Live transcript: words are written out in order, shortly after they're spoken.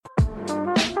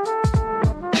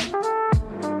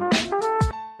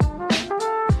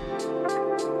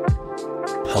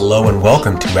Hello and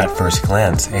welcome to At First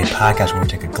Glance, a podcast where we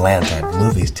take a glance at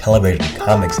movies, television,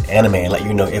 comics, anime, and let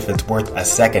you know if it's worth a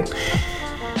second.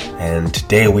 And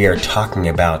today we are talking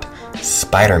about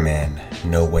Spider-Man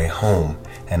No Way Home.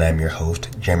 And I'm your host,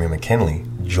 Jeremy McKinley,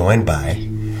 joined by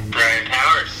Brian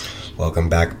Powers. Welcome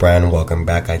back, Brian. Welcome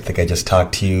back. I think I just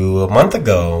talked to you a month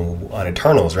ago on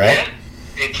Eternals, right?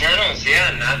 Yeah, Eternals,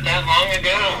 yeah, not that long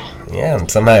ago. Yeah,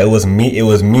 and somehow it was me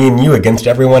and you against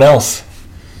everyone else.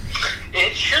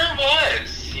 It sure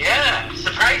was, yeah,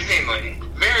 surprisingly,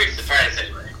 very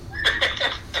surprisingly.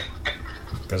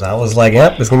 Because I was like,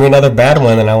 yep, there's going to be another bad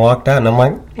one, and I walked out, and I'm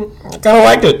like, I kind of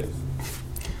liked it.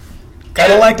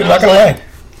 Not going to lie.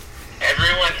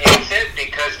 Everyone hates it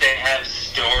because they have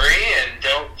story and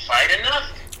don't fight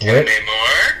enough. Tell me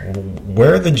more.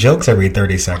 Where are the jokes every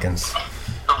 30 seconds?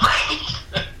 Right.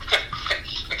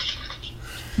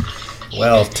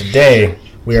 Well, today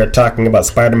we are talking about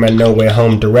Spider-Man No Way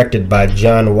Home, directed by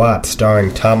Jon Watts,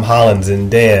 starring Tom Holland,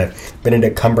 Zendaya,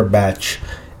 Benedict Cumberbatch,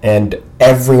 and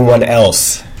everyone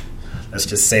else. Let's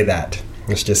just say that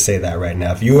right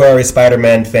now. If you are a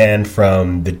Spider-Man fan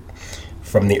from the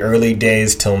early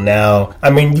days till now, I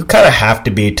mean, you kind of have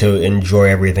to be to enjoy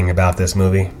everything about this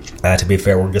movie. To be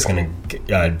fair, we're just going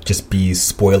to just be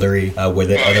spoilery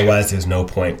with it. Otherwise, there's no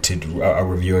point to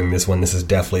reviewing this one. This is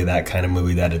definitely that kind of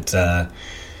movie that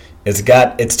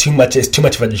it's too much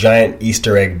of a giant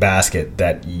Easter egg basket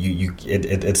that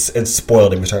it's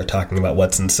spoiled if we start talking about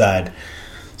what's inside.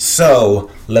 So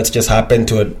let's just hop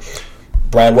into it.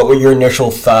 Brian, what were your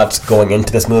initial thoughts going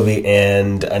into this movie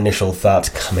and initial thoughts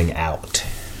coming out?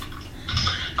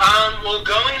 Well,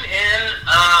 going in,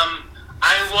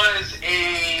 I was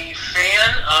a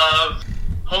fan of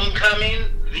Homecoming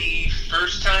the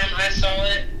first time I saw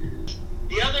it.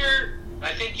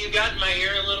 I think you got in my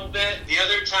ear a little bit. The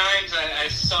other times I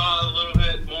saw a little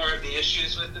bit more of the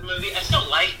issues with the movie. I still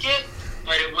liked it,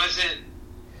 but it wasn't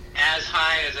as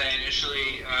high as I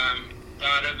initially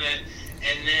thought of it.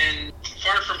 And then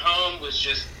Far From Home was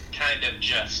just kind of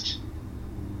just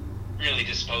really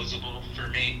disposable for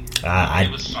me.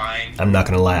 It was fine. I'm not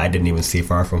going to lie, I didn't even see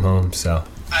Far From Home, so...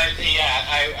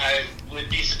 I would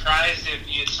be surprised if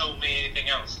you told me anything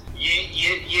else.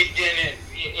 You didn't.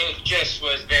 It just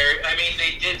was very... I mean,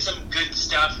 they did some good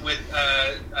stuff with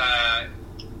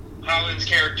Holland's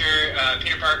character,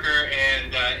 Peter Parker,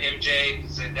 and MJ,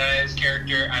 Zendaya's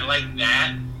character. I like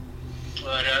that.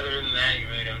 But other than that, you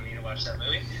really don't need to watch that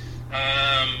movie.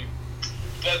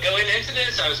 But going into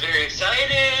this, I was very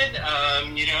excited.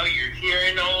 You're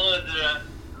hearing all of the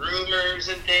rumors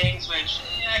and things, which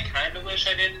I kind of wish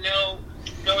I didn't know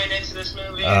going into this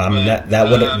movie.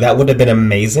 That would have been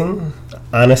amazing,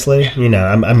 honestly. Yeah.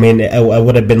 I mean, it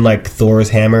would have been like Thor's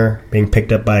hammer being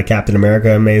picked up by Captain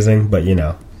America, amazing. But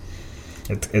Right.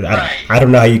 I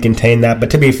don't know how you contain that. But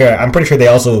to be fair, I'm pretty sure they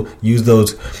also use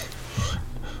those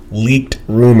leaked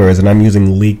rumors, and I'm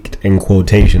using leaked in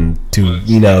quotation to,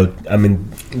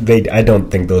 I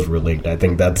don't think those were leaked. I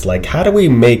think that's like, how do we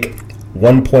make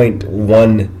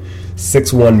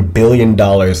 $1.161 billion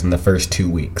in the first 2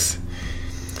 weeks?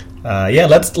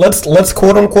 Let's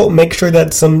quote unquote make sure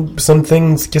that some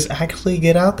things just actually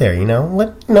get out there. And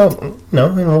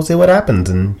we'll see what happens.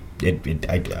 And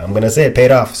I'm gonna say it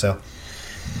paid off. So.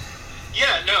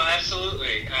 Yeah, no,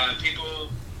 absolutely. People,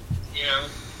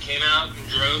 came out in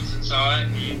droves and saw it.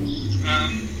 And,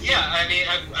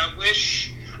 I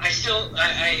wish I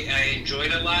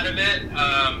enjoyed a lot of it.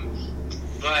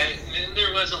 But then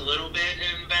there was a little bit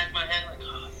in the back of my head, like,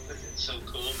 oh, this is so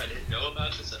cool. I didn't know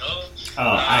about this at all.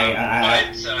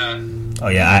 I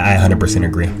 100%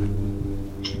 agree.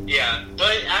 Yeah,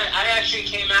 but I actually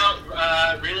came out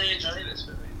really enjoying this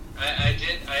movie. I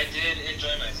did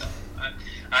enjoy myself.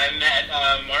 I met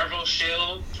Marvel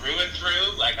Shield through and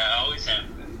through, like I always have.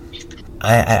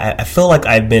 I feel like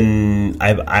I've been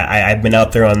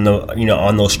out there on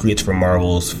on those streets for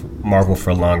Marvel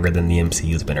for longer than the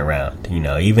MCU's been around.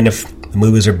 Even if the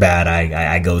movies are bad,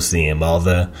 I go see them. All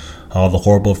the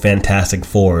horrible Fantastic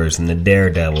Fours and the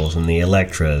Daredevils and the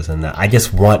Electras, and I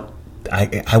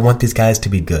want these guys to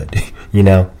be good.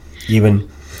 Even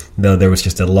though there was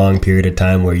just a long period of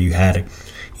time where you had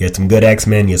some good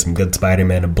X-Men, you had some good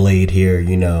Spider-Man, a Blade here,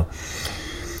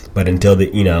 But until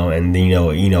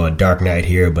a Dark Knight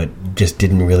here, but just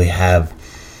didn't really have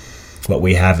what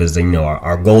we have is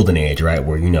our golden age, right?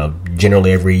 Where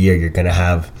generally every year you're gonna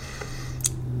have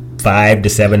 5 to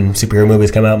 7 superhero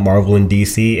movies come out, Marvel and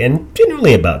DC, and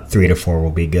generally about 3 to 4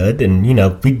 will be good. And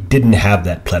we didn't have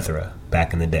that plethora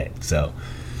back in the day, so.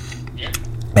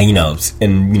 And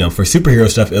for superhero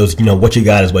stuff, it was what you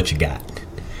got is what you got.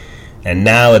 And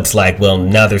now it's like, well,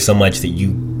 now there's so much that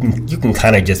you can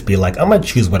kind of just be like, I'm gonna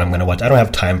choose what I'm gonna watch. I don't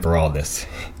have time for all this.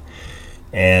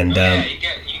 And you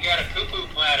got a poo-poo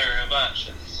platter of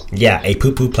options. Yeah, a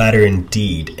poo-poo platter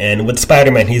indeed. And with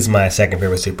Spider-Man, he's my second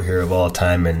favorite superhero of all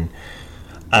time. And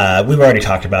we've already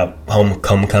talked about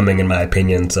Homecoming, in my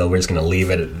opinion, so we're just gonna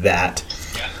leave it at that.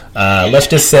 Let's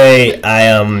just say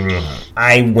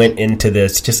I went into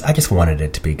this I just wanted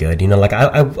it to be good. You know, like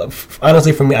I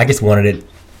honestly, for me, I just wanted it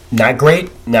not great,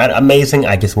 not amazing.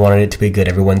 I just wanted it to be good.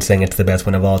 Everyone's saying it's the best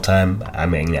one of all time. I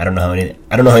mean, I don't know how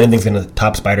anything's going to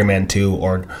top Spider-Man 2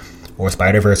 or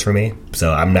Spider-Verse for me.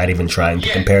 So I'm not even trying to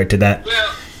compare it to that.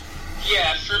 Well,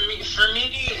 yeah, for me,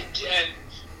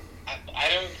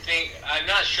 I'm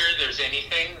not sure there's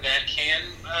anything that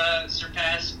can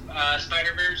surpass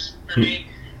Spider-Verse for me.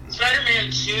 Spider-Man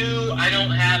 2, I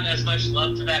don't have as much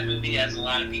love for that movie as a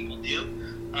lot of people do.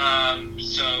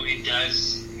 So it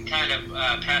does kind of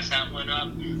pass that one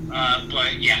up.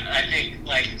 But yeah, I think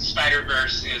like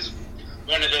Spider-Verse is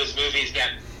one of those movies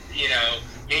that, you know,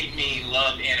 made me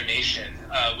love animation,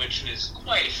 which was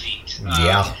quite a feat.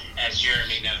 As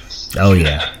Jeremy knows. Oh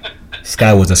yeah. This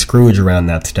guy was a Scrooge around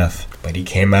that stuff. But he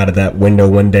came out of that window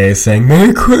one day saying,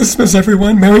 "Merry Christmas,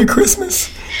 everyone! Merry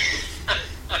Christmas!"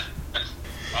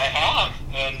 I have.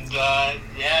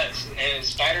 And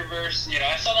Spider-Verse, you know,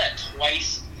 I saw that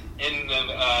twice in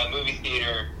the movie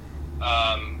theater.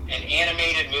 An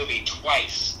animated movie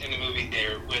twice in the movie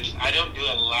theater, which I don't do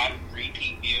a lot of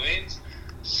repeat viewings,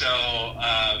 so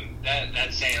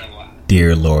that's saying a lot.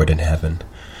 Dear Lord in heaven,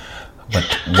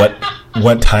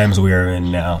 what times we are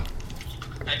in now.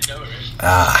 I know,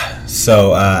 right?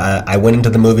 So I went into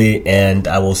the movie, and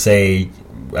I will say,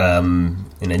 in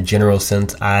a general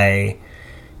sense, I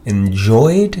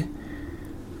enjoyed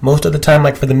most of the time.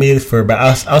 Like for the movie,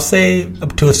 I'll say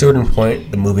up to a certain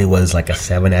point, the movie was like a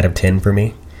 7 out of 10 for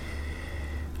me.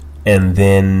 And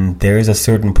then there is a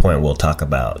certain point we'll talk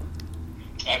about.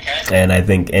 Okay. And I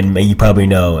think, and you probably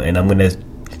know, and I'm going to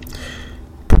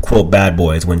quote Bad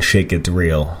Boys, when shit gets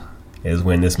real, is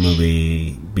when this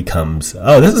movie becomes,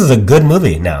 this is a good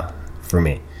movie now for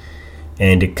me.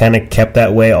 And it kind of kept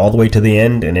that way all the way to the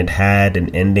end, and it had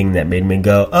an ending that made me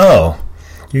go, oh,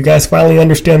 you guys finally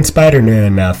understand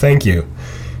Spider-Man now, thank you.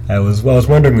 I was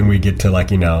wondering when we get to,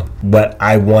 like, you know, what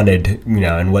I wanted, you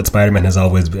know, and what Spider-Man has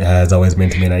always been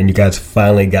to me, and you guys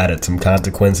finally got it. Some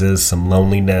consequences, some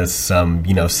loneliness, some,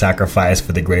 you know, sacrifice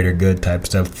for the greater good type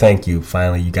stuff. Thank you.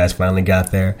 Finally, you guys finally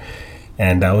got there.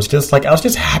 And I was just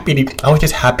happy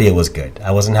it was good.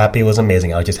 I wasn't happy it was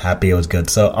amazing. I was just happy it was good.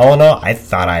 So all in all, I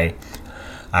thought I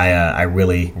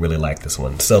really, really liked this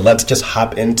one. So let's just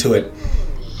hop into it.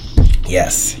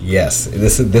 Yes.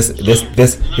 This a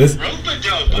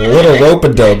little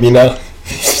rope-a-dope, you know.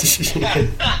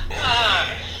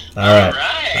 All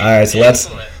right. So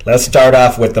let's start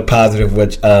off with the positive,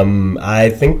 which I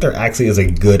think there actually is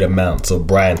a good amount. So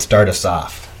Brian, start us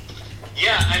off.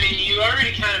 Yeah, I mean, you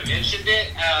already kind of mentioned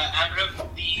it.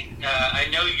 I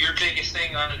know your biggest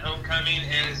thing on Homecoming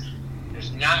is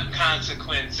there's not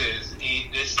consequences.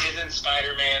 This isn't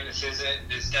Spider-Man. This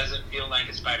doesn't feel like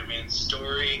a Spider-Man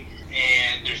story.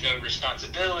 And there's no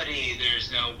responsibility.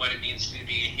 There's no what it means to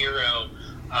be a hero.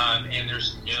 And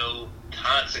there's no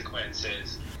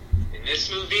consequences. In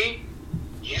this movie,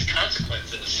 he has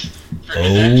consequences.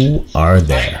 Are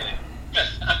there?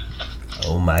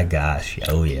 Oh my gosh.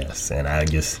 Oh yes. And I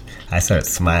started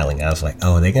smiling. I was like,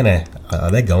 oh, are they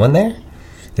going there?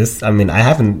 There's a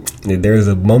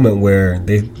moment where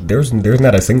there's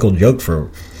not a single joke for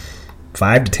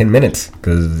 5 to 10 minutes,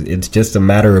 because it's just a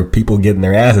matter of people getting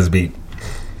their asses beat.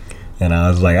 And I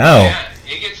was like, oh.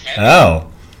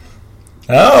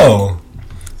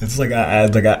 It's like I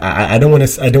don't want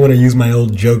to use my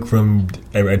old joke from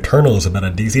Eternals about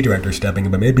a DC director stepping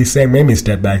in, but maybe Sam Raimi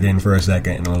stepped back in for a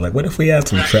second, and I was like, what if we add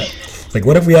some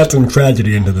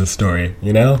tragedy into this story?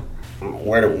 You know,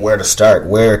 where to start?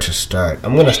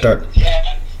 I'm gonna start.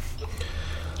 Yeah,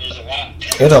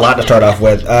 there's a lot to start off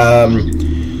with.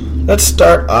 Let's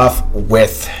start off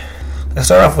with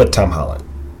Tom Holland.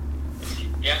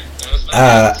 Yeah, that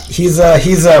was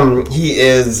he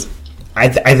is. I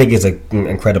think he's an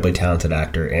incredibly talented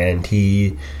actor, and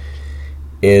he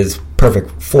is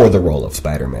perfect for the role of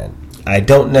Spider-Man. I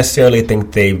don't necessarily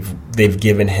think they've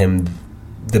given him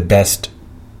the best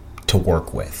to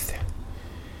work with,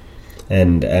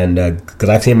 and because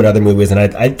I've seen him in other movies, and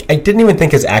I didn't even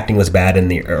think his acting was bad in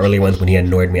the early ones when he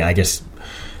annoyed me. I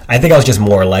think I was just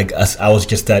more like us. I was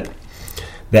just that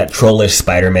that trollish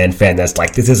Spider-Man fan that's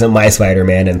like, this isn't my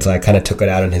Spider-Man, and so I kind of took it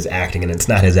out on his acting, and it's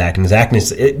not his acting. His acting is,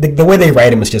 the way they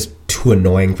write him is just too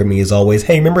annoying for me. Is always,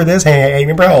 hey, remember this? Hey,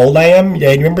 remember how old I am? Yeah,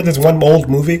 remember this one old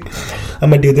movie? I'm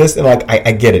gonna do this, and like,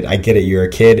 I get it. You're a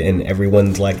kid, and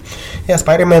everyone's like, yeah,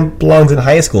 Spider-Man belongs in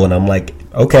high school, and I'm like,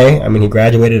 okay. I mean, he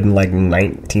graduated in like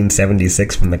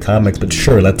 1976 from the comics, but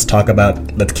sure, let's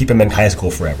keep him in high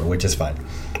school forever, which is fine.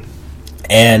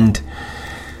 And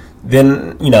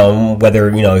then,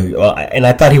 and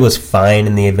I thought he was fine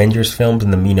in the Avengers films,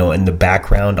 and in the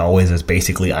background, always as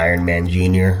basically Iron Man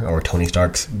Jr. or Tony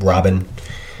Stark's Robin,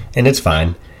 and it's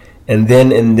fine. And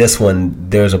then in this one,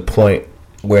 there's a point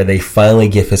where they finally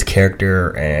give his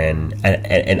character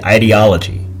an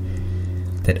ideology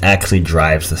that actually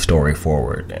drives the story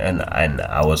forward, and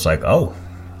I was like, oh.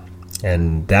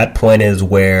 And that point is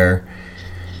where,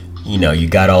 you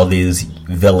got all these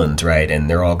villains, right? And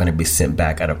they're all going to be sent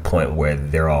back at a point where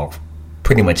they're all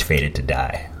pretty much fated to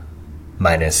die,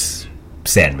 minus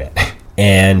Sandman.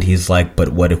 And he's like, but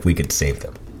what if we could save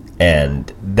them?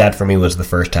 And that for me was the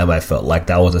first time I felt like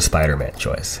that was a Spider-Man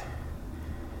choice,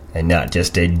 and not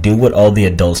just a do what all the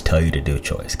adults tell you to do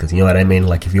choice. Because you know what I mean?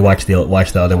 Like, if you watch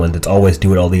the other ones, it's always do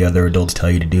what all the other adults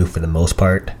tell you to do for the most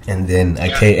part. And then,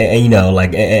 and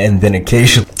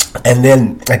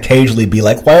then occasionally be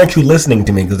like, why aren't you listening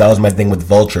to me? Because that was my thing with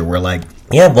Vulture. We're like,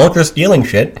 yeah, Vulture's stealing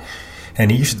shit,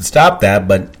 and you should stop that,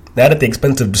 but not at the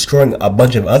expense of destroying a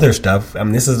bunch of other stuff. I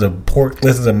mean, this is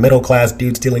a middle-class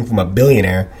dude stealing from a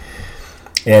billionaire,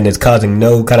 and it's causing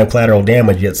no kind of collateral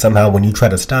damage, yet somehow when you try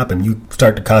to stop him, you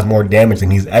start to cause more damage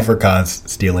than he's ever caused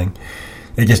stealing.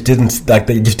 It just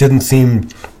didn't seem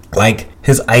like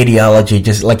his ideology,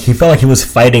 just like he felt like he was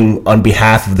fighting on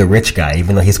behalf of the rich guy,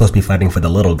 even though he's supposed to be fighting for the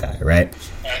little guy, right?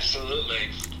 Absolutely.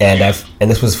 And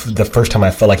this was the first time I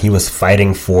felt like he was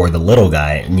fighting for the little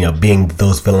guy, being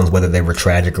those villains, whether they were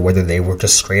tragic or whether they were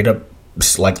just straight up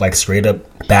straight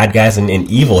up bad guys and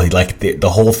evil. Like the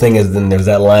whole thing is, then there's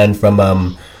that line from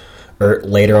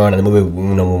later on in the movie,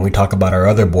 when we talk about our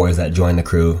other boys that join the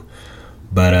crew,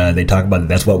 but they talk about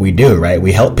that's what we do, right?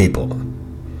 We help people.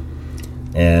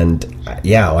 And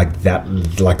yeah, like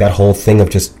that whole thing of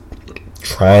just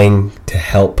trying to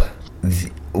help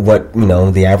what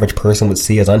the average person would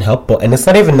see as unhelpful. And it's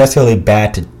not even necessarily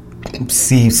bad to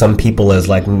see some people as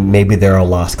like maybe they're a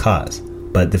lost cause,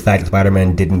 but the fact that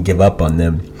Spider-Man didn't give up on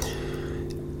them,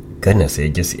 goodness,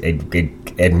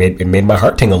 it made my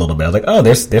heart tingle a little bit. I was like, oh,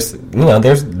 there's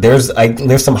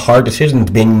some hard decisions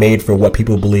being made for what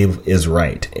people believe is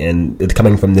right, and it's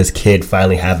coming from this kid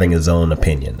finally having his own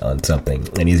opinion on something,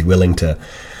 and he's willing to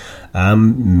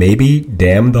maybe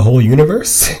damn the whole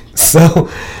universe. So,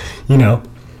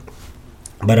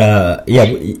 but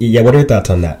yeah. What are your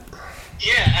thoughts on that?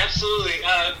 Yeah, absolutely.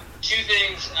 Two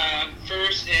things.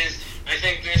 First is, I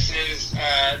think this is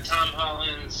Tom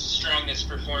Holland's strongest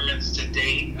performance to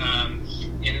date in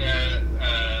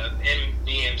the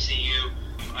MCU.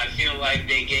 I feel like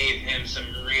they gave him some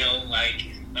real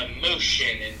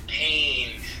emotion and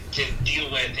pain to deal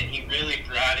with, and he really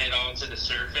brought it all to the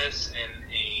surface in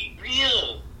a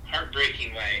real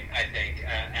heartbreaking way, I think,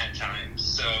 at times.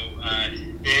 So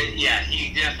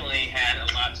he definitely had a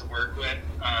lot to work with.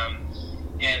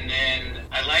 And then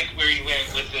I like where you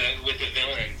went with the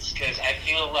villains, because I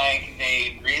feel like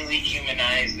they really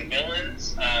humanized the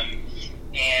villains, and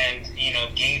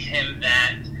gave him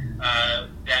that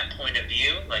point of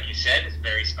view. Like you said, it's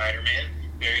very Spider-Man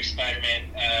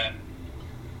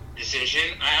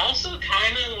decision. I also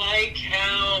kind of like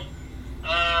how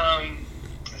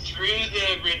through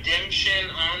the redemption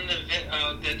on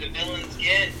that the villains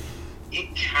get,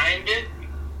 it kind of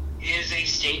is a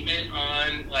statement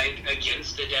on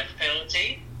against the death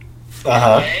penalty.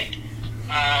 Okay?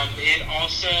 It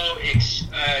also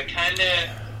kind of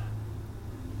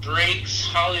breaks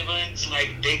Hollywood's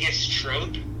biggest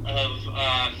trope of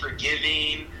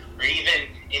forgiving or even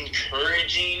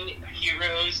encouraging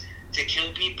heroes to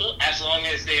kill people as long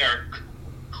as they are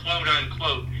quote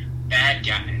unquote bad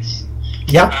guys.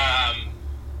 Yeah.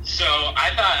 So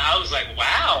I was like,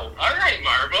 wow, all right,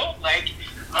 Marvel,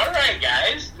 all right,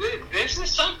 guys, this is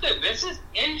something. This is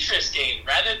interesting.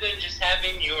 Rather than just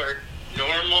having your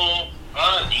normal,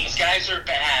 these guys are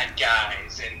bad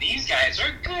guys, and these guys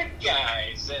are good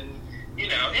guys, and,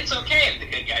 it's okay if the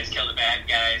good guys kill the bad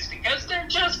guys, because they're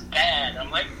just bad. I'm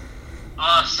like,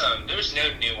 awesome. There's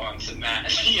no nuance in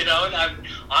that, and I'm,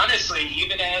 honestly,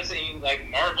 even as a,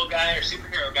 Marvel guy or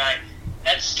superhero guy,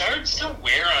 that starts to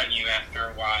wear on you after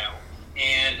a while.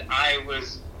 And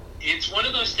it's one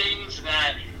of those things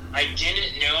that I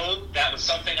didn't know that was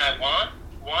something I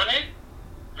wanted,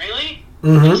 really,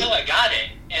 until I got it.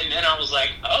 And then I was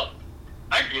like, oh,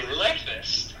 I really like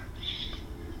this.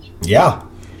 Yeah.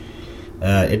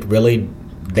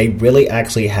 They really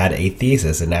actually had a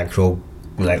thesis, an actual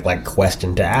like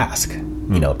question to ask,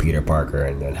 Peter Parker,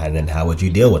 and then how would you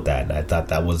deal with that? And I thought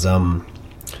that was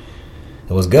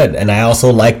it was good, and I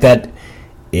also like that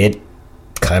it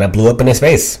kind of blew up in his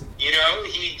face. He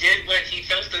did what he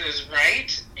felt was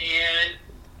right, and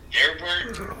there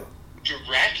were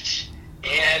direct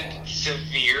and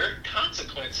severe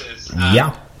consequences.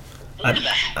 Yeah,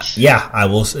 I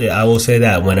will say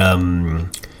that when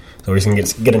so we're just gonna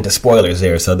get into spoilers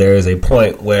there. So there is a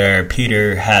point where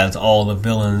Peter has all the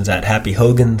villains at Happy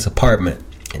Hogan's apartment,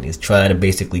 and he's trying to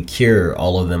basically cure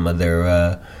all of them of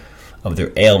their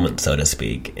ailments, so to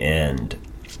speak. And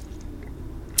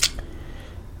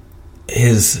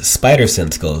his spider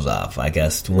sense goes off, I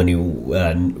guess, when he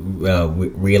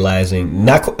realizing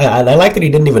I like that he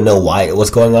didn't even know why it was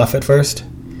going off at first.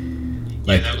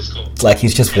 Like, that was cool. Like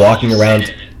he's just walking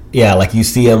around. Yeah, like you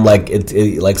see him like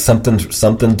like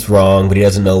something's wrong, but he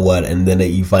doesn't know what, and then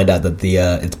you find out that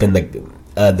it's been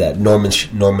that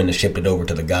Norman has shipped it over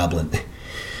to the Goblin,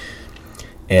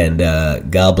 and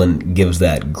Goblin gives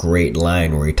that great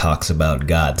line where he talks about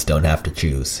gods don't have to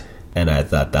choose, and I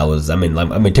thought that was I mean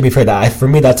to be fair, for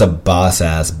me that's a boss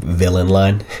ass villain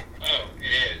line. Oh,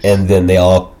 it is. And then they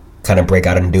all kind of break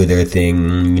out and do their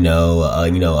thing,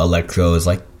 Electro is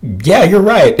like, yeah, you're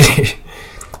right.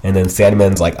 And then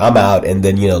Sandman's like, I'm out, and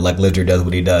then like Ledger does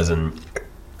what he does, and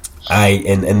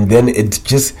then it's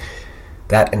just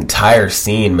that entire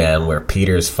scene, man, where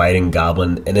Peter's fighting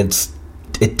Goblin, and it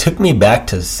took me back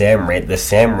to the Sam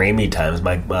Raimi times.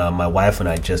 My wife and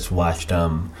I just watched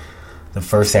the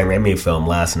first Sam Raimi film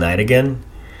last night again,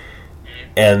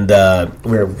 and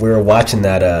we were watching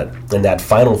that in that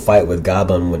final fight with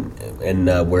Goblin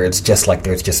where it's just like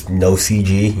there's just no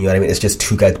CG, you know what I mean? It's just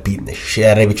two guys beating the shit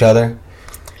out of each other.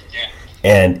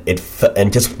 And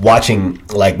just watching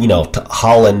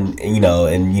Holland,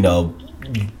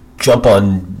 jump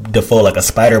on Dafoe like a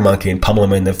spider monkey and pummel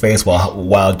him in the face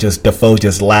while just Dafoe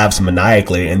just laughs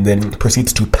maniacally and then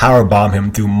proceeds to powerbomb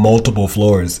him through multiple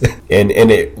floors. and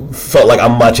it felt like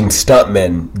I'm watching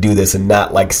stuntmen do this and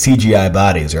not like CGI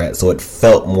bodies, right? So it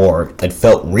felt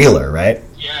realer, right?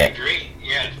 Yeah, I agree.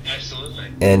 Yeah, absolutely.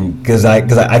 And because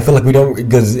I feel like we don't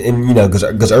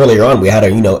because earlier on we had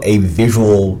a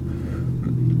visual.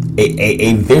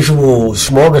 A visual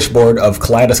smorgasbord of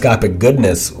kaleidoscopic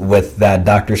goodness with that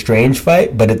Doctor Strange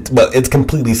fight, but it's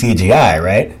completely CGI,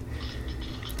 right?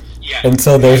 Yeah. And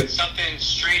so there's something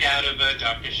straight out of a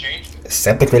Doctor Strange movie.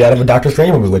 Something straight out of a Doctor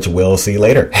Strange movie, which we'll see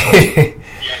later. Yeah.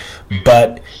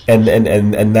 But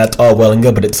and that's all well and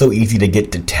good, but it's so easy to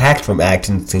get detached from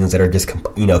action scenes that are just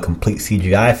complete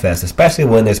CGI fest, especially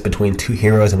when there's between two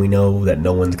heroes and we know that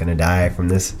no one's gonna die from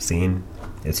this scene.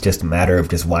 It's just a matter of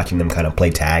just watching them kind of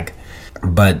play tag.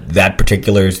 But that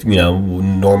particular,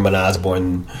 Norman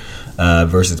Osborn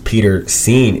versus Peter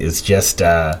scene is just,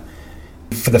 for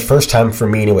the first time for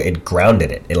me anyway, it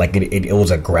grounded it. It was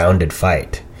a grounded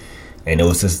fight. And it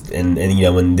was just, and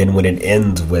then when it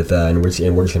ends with, and we're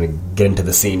just going to get into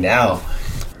the scene now,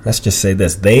 let's just say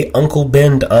this. They Uncle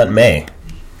Ben'd Aunt May.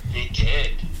 They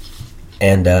did.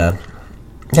 And,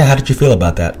 how did you feel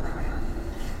about that?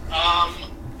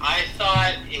 I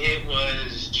thought it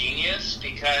was genius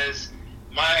because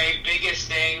my biggest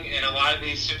thing in a lot of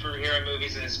these superhero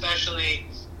movies, and especially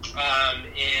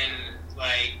in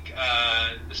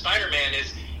the Spider-Man,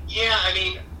 is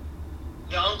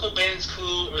the Uncle Ben's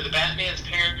cool or the Batman's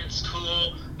parents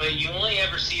cool, but you only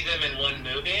ever see them in one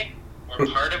movie or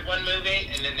part of one movie,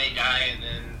 and then they die, and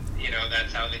then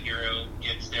that's how the hero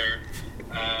gets their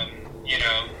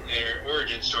their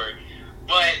origin story.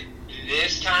 But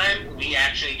this time, we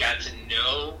actually got to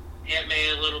know Aunt May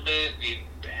a little bit. We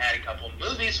had a couple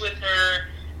movies with her,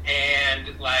 and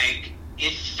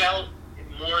it felt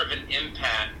more of an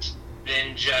impact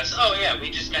than just,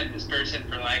 we just met this person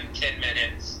for 10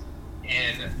 minutes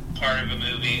in part of a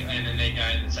movie, and then they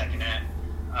die in the second act.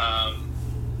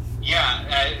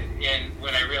 And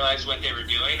when I realized what they were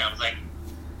doing, I was like,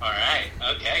 all right,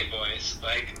 okay, boys,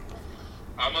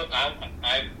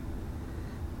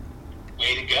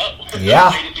 way to go.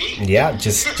 Yeah. Way to be. Yeah,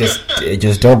 just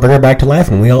don't bring her back to life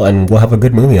and we'll have a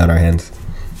good movie on our hands.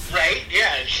 Right?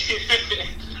 Yeah.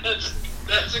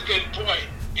 that's a good point.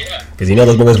 Yeah. Because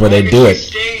those movies where they do it.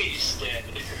 Stays dead.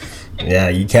 Yeah,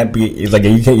 you can't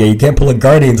pull a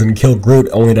Guardians and kill Groot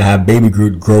only to have Baby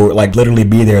Groot grow literally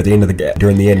be there at the end of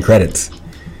during the end credits.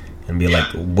 And be like,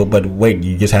 but wait,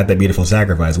 you just had that beautiful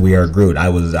sacrifice. We are Groot. I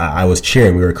was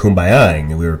cheering. We were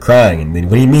kumbayaing and we were crying. And then,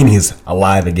 what do you mean he's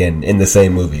alive again in the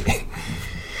same movie?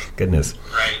 Goodness.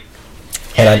 Right.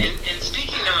 And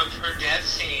speaking of her death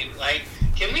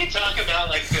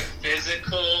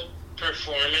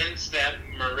performance that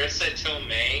Marissa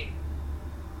Tomei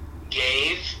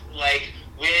gave, like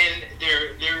when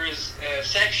there was a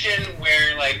section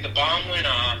where like the bomb went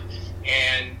off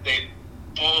and they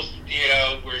both, you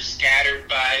know, were scattered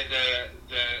by the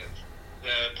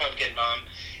pumpkin bomb,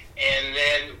 and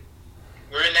then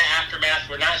we're in the aftermath.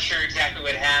 We're not sure exactly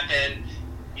what happened.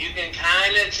 You can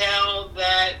kind of tell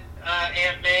that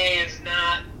Aunt May is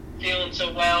not feeling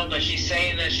so well, but she's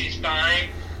saying that she's fine.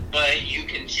 But you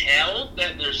can tell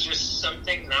that there's just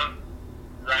something not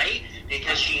right,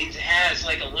 because she has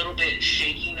like a little bit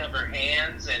shaking of her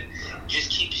hands and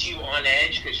just keeps you on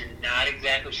edge because you're not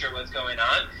exactly sure what's going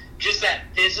on. Just that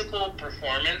physical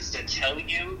performance to tell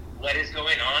you what is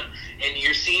going on, and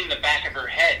you're seeing the back of her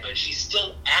head, but she's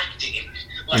still acting.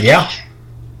 Like, yeah.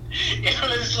 It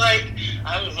was like,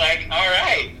 I was like, all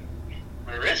right,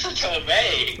 Marissa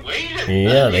Tomei, wait a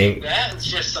minute, that's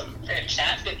just some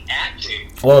fantastic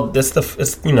acting. Well,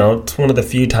 it's one of the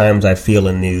few times I feel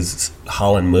in these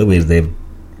Holland movies they've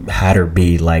had her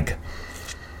be like,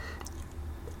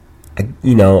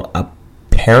 a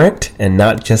parent and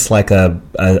not just like a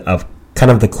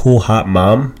kind of the cool hot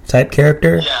mom type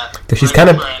character. Yeah, because she's kind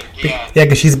of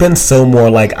because she's been so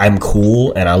more like, I'm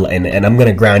cool and I'm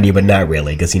gonna ground you, but not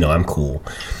really, because I'm cool.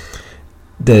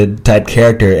 The type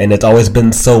character, and it's always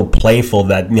been so playful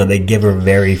that they give her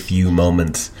very few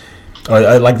moments,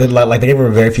 or like they give her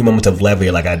very few moments of levity.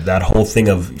 Like that whole thing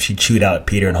of she chewed out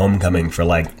Peter in Homecoming for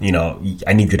like,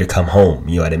 I need you to come home.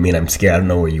 You know what I mean? I'm scared. I don't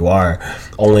know where you are.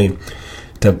 Only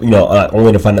to find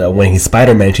out that when he's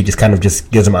Spider-Man, she just kind of just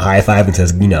gives him a high five and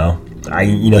says,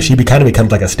 she kind of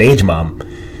becomes like a stage mom.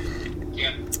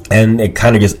 Yeah. And it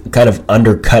kind of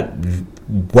undercut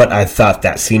what I thought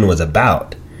that scene was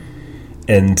about.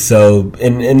 And so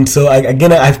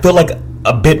I feel like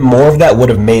a bit more of that would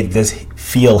have made this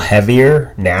feel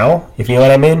heavier now, if you know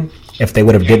what I mean. If they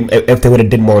would have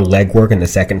did more legwork in the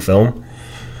second film.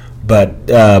 But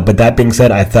that being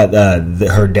said, I thought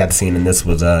her death scene in this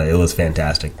was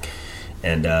fantastic,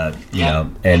 and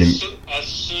and as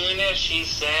soon as she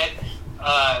said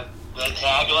the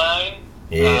tagline,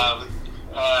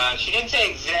 she didn't say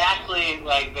exactly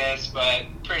like this, but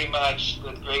pretty much,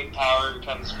 with great power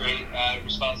comes great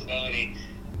responsibility.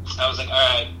 I was like, all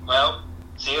right, well,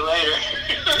 see you later.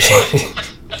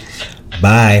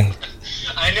 Bye.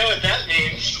 I know what that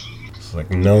means. It's like,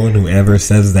 no one who ever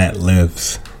says that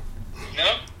lives.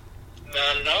 Nope,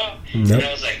 not at all. Nope. And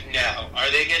I was like, no, are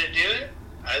they going to do it?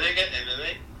 Are they going to? And then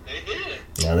they did it.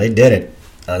 No, they did it.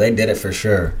 They did it for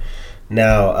sure.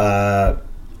 Now,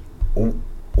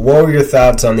 what were your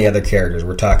thoughts on the other characters?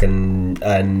 We're talking,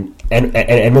 and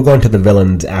we'll go into the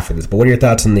villains after this. But what are your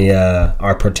thoughts on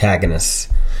our protagonists?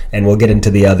 And we'll get into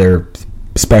the other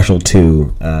special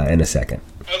two in a second.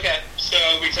 Okay, so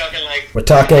we're talking like we're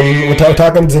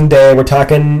talking Zendaya. We're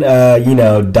talking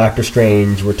Doctor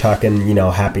Strange. We're talking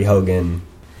Happy Hogan.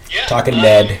 Yeah, talking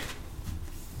Ned. Ned,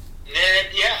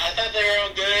 yeah, I thought they were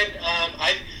all good.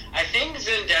 I think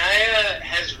Zendaya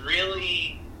has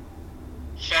really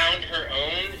found her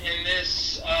own in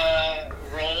this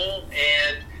role,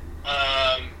 and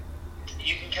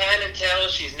you can kind of tell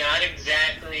she's not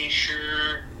exactly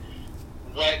sure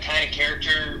what kind of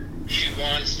character she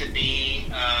wants to be.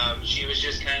 She was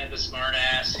just kind of the smart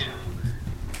ass who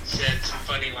said some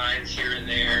funny lines here and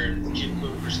there, and she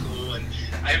flew for school, and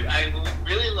I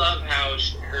really love how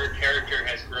her character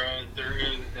has grown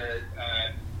through the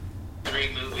 3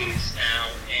 movies now,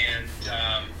 and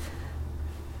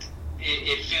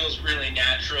it feels really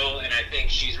natural, and I think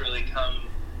she's really come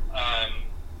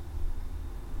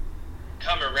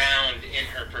around in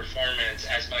her performance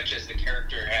as much as the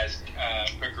character has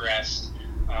progressed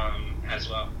as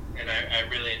well. And I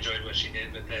really enjoyed what she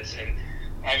did with this. And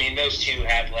I mean, those two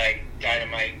have like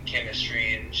dynamite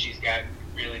chemistry, and she's got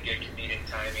really good comedic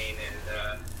timing.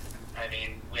 And I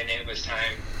mean, when it was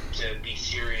time to be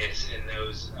serious in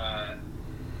those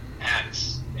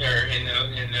acts, or in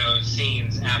those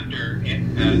scenes after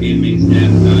Aunt May's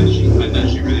death, I thought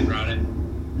she really brought it.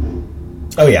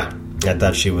 Oh yeah, I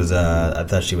thought she was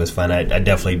fun. I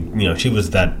definitely, she was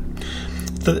that.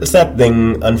 It's that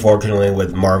thing, unfortunately,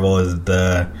 with Marvel is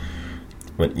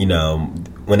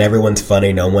when everyone's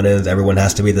funny, no one is. Everyone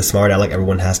has to be the smart aleck.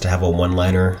 Everyone has to have a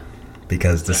one-liner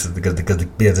because this is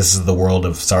this is the world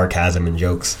of sarcasm and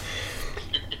jokes.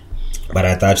 But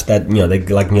I thought that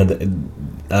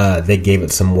they gave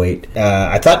it some weight.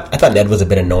 I thought Ned was a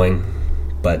bit annoying,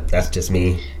 but that's just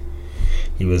me.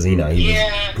 He was, he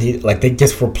they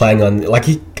just were playing on, like,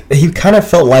 he kind of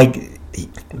felt like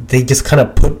they just kind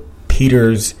of put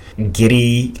Peter's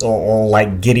giddy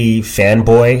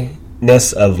fanboy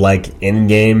ness of like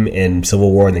Endgame and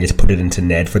Civil War, and they just put it into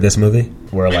Ned for this movie,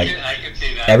 where like I can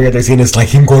see that. every other scene is like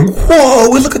him going, "Whoa,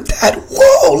 look at that!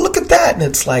 Whoa, look at that!" And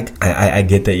it's like I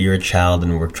get that you're a child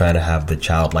and we're trying to have the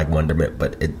childlike wonderment,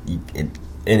 but it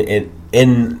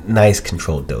in nice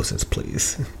controlled doses,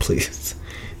 please.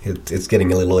 It's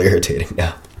getting a little irritating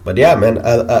now. But yeah, man.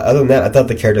 Other than that, I thought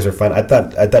the characters were fun. I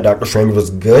thought Doctor Strange was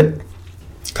good.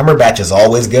 Cumberbatch is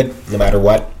always good, no matter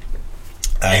what.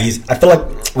 I feel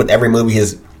like with every movie,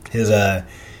 his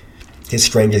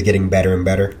Strange is getting better and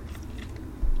better.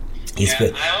 He's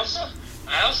good. I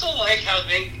also like how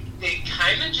they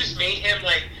kind of just made him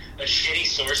like a shitty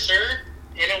sorcerer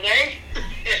in a way.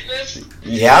 In this,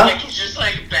 yeah, like he's just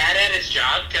like bad at his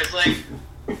job because like,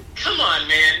 come on,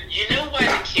 man. You know why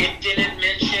the kid didn't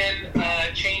mention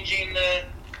changing the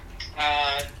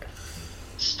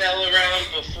spell around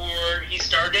before he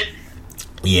started?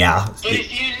 Yeah. But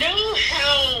if you know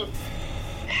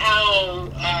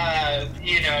how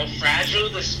fragile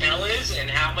the spell is and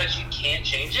how much you can't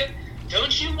change it,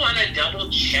 don't you want to double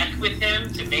check with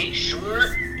him to make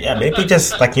sure? Yeah, maybe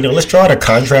just like let's draw out a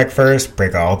contract first,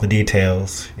 break all the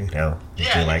details. Yeah,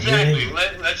 exactly.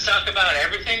 Let's talk about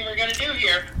everything we're gonna do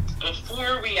here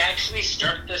before we actually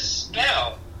start the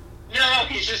spell. No,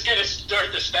 he's just gonna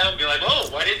start the spell and be like, "Oh,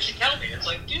 why didn't you tell me?" It's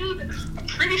like, dude, I'm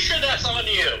pretty sure that's on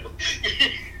you.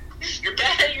 You're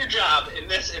bad at your job in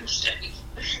this instance.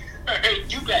 All right,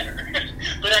 do better.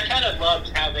 But I kind of loved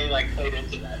how they like played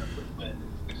into that a little bit.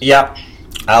 Yeah,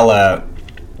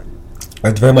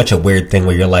 it's very much a weird thing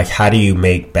where you're like, how do you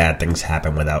make bad things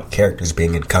happen without characters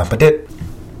being incompetent?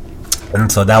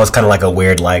 And so that was kind of like a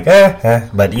weird, like,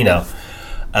 but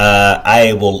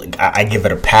I give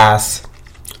it a pass.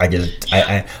 But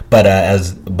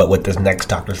with this next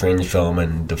Doctor Strange film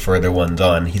and the further ones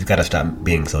on, he's got to stop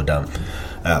being so dumb.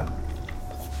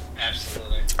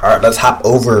 Absolutely. All right, let's hop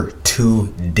over to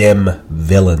dim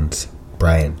villains,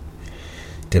 Brian.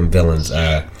 Dim villains.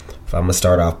 If I'm gonna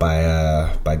start off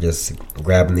by just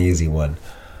grabbing the easy one,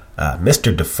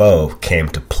 Mr. Defoe came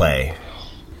to play.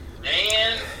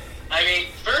 Man, I mean,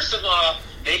 first of all,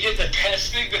 they did the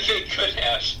best thing that they could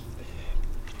have.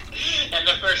 And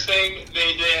the first thing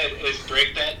they did is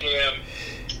break that damn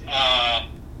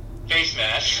face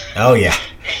mask. Oh, yeah.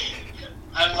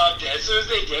 I loved it. As soon as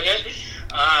they did it,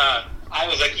 I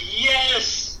was like,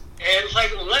 yes! And,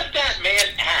 like, let that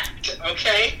man act,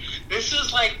 okay? This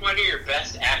is, like, one of your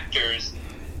best actors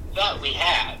that we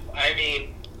have. I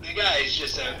mean, the guy is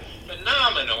just a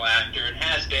phenomenal actor and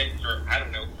has been for,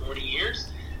 40 years.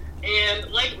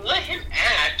 And, like, let him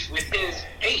act with his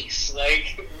face.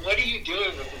 Like, what are you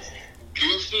doing with this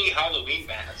goofy Halloween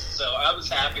mask? So I was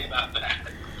happy about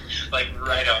that. Like,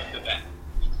 right off the bat.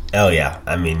 Oh, yeah.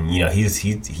 I mean,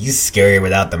 he's scary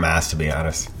without the mask, to be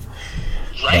honest.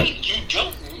 Right? You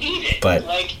don't need it. But,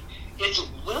 like, it's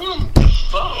Willem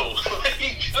Dafoe.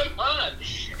 Like, come on.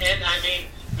 And, I mean,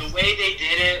 the way they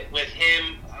did it with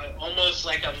him, almost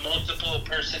like a multiple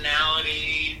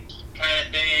personality kind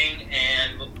of thing,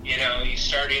 and he's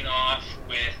starting off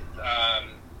with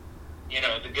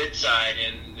the good side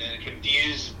and the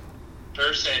confused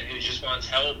person who just wants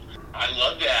help. I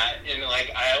love that, and like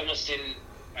I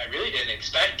really didn't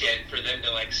expect it for them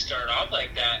to like start off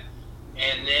like that,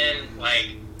 and then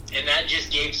and that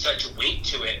just gave such weight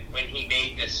to it when he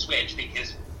made this switch,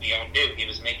 because we all knew he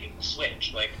was making the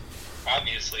switch. Like,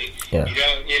 obviously, yeah. You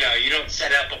don't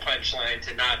set up a punchline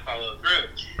to not follow through.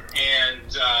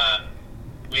 And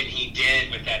when he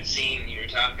did with that scene you were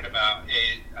talking about,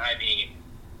 I mean,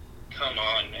 come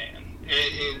on, man.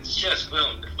 It's just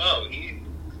Willem Dafoe. You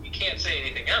can't say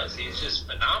anything else. He's just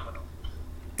phenomenal.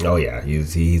 Oh yeah,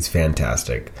 he's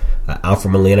fantastic.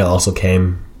 Alfred Molina also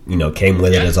came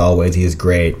with it as always. He is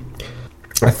great.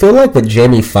 I feel like with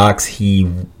Jamie Foxx, he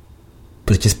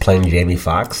was just playing Jamie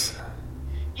Foxx.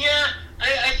 Yeah,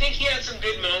 I think he had some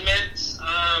good moments.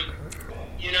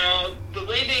 The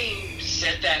way they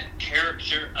set that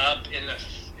character up in the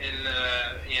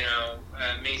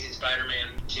Amazing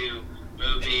Spider-Man 2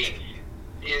 movie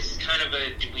is kind of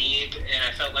a dweeb, and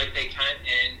I felt like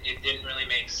and it didn't really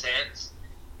make sense.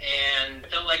 And I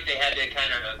felt like they had to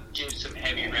kind of do some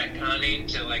heavy retconning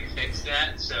to like fix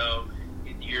that. So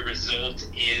your result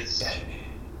is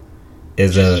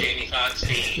Jamie Foxx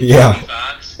being Jamie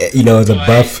Foxx. As a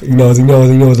buff,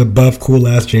 as a buff, cool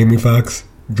ass Jamie Foxx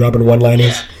dropping one-liners.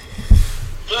 Yeah.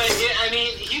 But I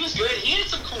mean, he was good. He had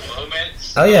some cool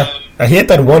moments. Oh yeah, he had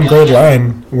that one great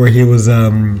line where he was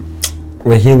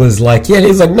like,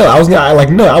 he's like, no,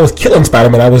 I was killing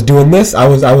Spider-Man. I was doing this. I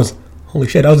was holy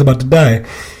shit, I was about to die.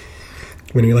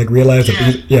 When he like realized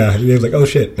that, he was like, oh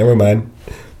shit, never mind.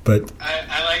 But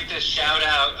I like the shout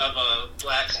out of a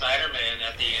black Spider-Man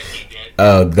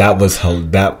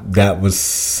that was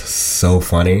so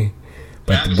funny.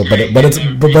 But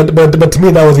to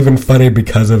me that was even funny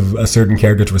because of a certain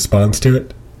character's response to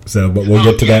it. So, but we'll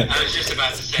get to that. I was just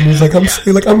about to say. And he's like,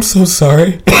 I'm so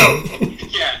sorry.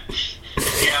 Yeah,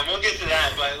 we'll get to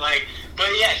that. But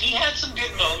yeah, he had some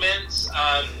good moments.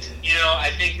 I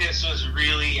think this was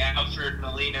really Alfred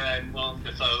Molina and Willem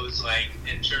Dafoe's,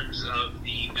 in terms of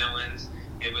the villains,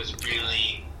 it was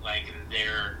really,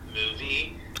 their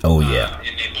movie. Oh, yeah.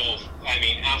 And they both,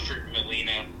 Alfred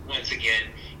Molina, once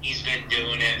again, he's been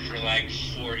doing it for,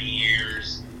 40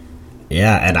 years.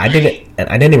 Yeah, and I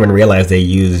didn't even realize they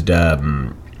used,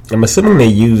 I'm assuming they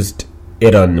used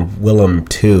it on Willem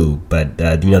too, but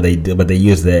they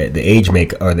used the age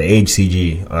the age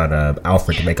CG on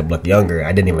Alfred to make him look younger.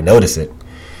 I didn't even notice it.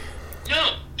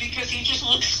 No, because he just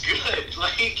looks good. He's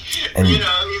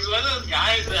one of those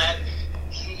guys that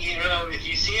if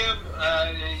you see him,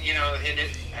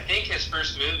 I think his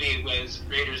first movie was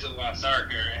Raiders of the Lost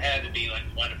Ark, or it had to be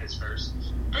one of his first.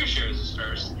 Pretty sure it was his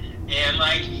first. And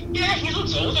he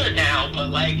looks older now, but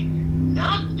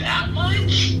not that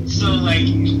much. So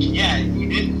you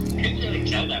didn't really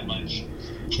tell that much.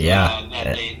 Yeah.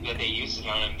 That they used it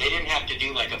on him. They didn't have to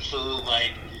do a full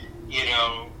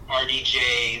RDJ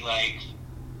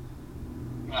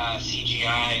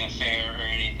CGI affair or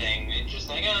anything. They just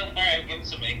all right, give him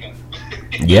some makeup.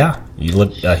 Yeah, he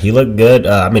looked good.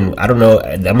 I don't know.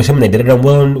 I'm assuming they did it on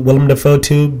Willem Dafoe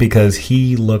too, because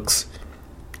he looks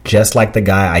just like the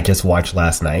guy I just watched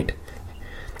last night.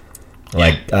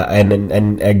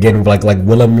 And again,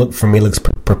 Willem for me looks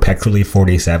perpetually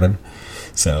 47.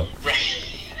 So. Right.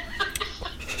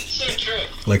 So true.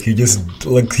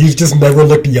 He's just never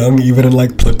looked young, even in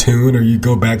Platoon, or you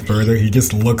go back further. He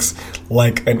just looks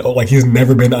like he's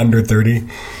never been under 30.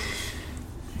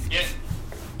 Yeah.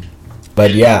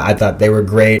 But yeah, I thought they were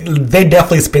great. They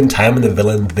definitely spent time with the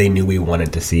villains they knew we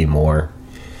wanted to see more.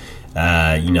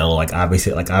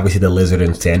 Obviously the Lizard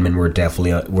and Sandman were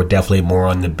definitely more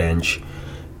on the bench,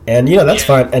 and that's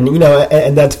fine. And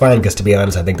and that's fine, because to be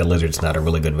honest, I think the Lizard's not a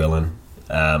really good villain.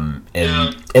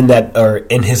 In that, or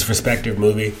in his respective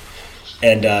movie,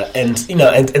 and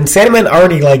Sandman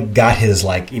already got his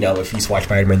if he's watched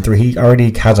Spider-Man 3, he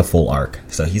already has a full arc,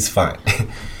 so he's fine.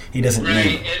 He doesn't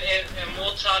need. And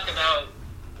we'll talk about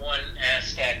one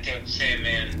aspect of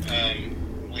Sandman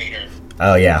later.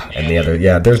 Oh yeah, and the other,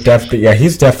 there's definitely,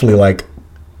 he's definitely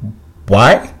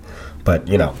why, but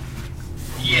Yeah,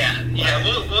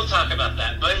 we'll talk about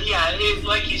that. But yeah,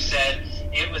 like you said,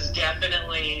 it was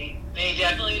they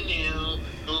definitely knew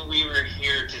who we were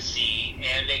here to see,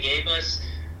 and they gave us,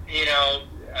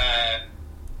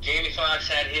 Jamie Foxx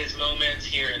had his moments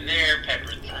here and there,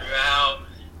 peppered throughout.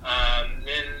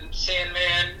 Then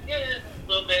Sandman, a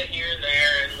little bit here and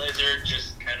there, and Lizard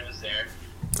just kind of was there.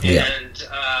 Yeah. And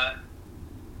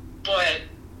but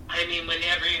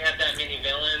whenever you have that many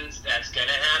villains, that's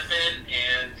gonna happen,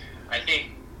 and I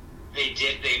think they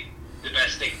did the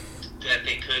best that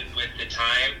they could with the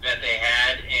time that they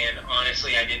had, and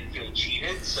honestly, I didn't feel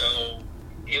cheated, so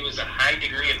it was a high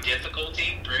degree of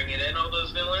difficulty bringing in all those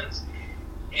villains,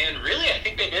 and really, I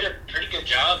think they did a pretty good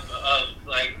job of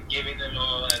giving them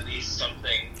all at least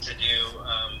something to do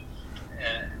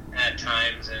at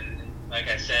times, and like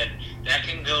I said, that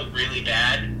can go really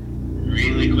bad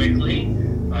really quickly.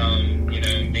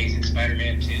 Amazing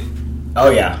Spider-Man 2. Oh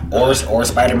yeah, or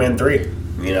Spider-Man 3. Or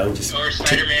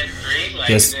Spider-Man 3.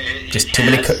 Just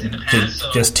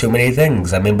too many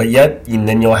things. But yet, and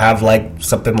then you'll have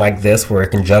something like this where it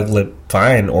can juggle it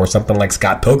fine, or something like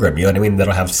Scott Pilgrim. You know what I mean?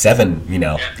 That'll have 7,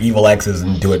 evil X's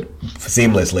and do it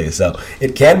seamlessly. So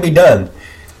it can be done.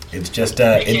 It's just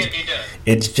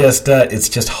it's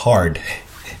just hard.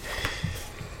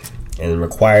 And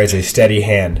requires a steady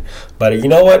hand. But you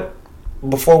know what?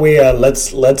 Before we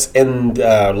let's end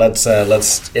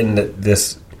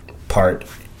this part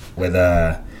with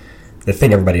the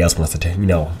thing everybody else wants to do.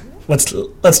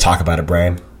 Let's talk about it,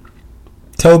 Brian.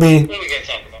 Toby. What are we gonna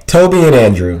talk about? Toby and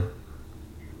Andrew.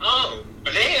 Oh,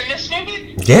 are they in this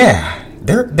movie? Yeah,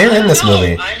 they're in this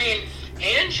movie.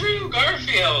 Andrew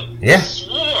Garfield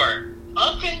swore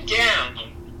up and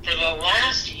down for the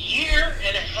last year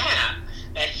and a half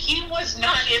that he was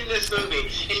not in this movie.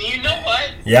 And you know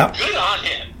what? Yeah. Good on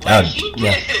him. He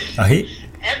did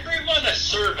everyone a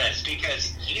service,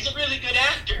 because he's a really good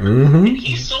actor. Mm-hmm. And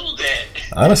he sold it.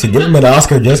 Honestly, give him an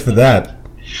Oscar just for that.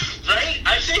 Right?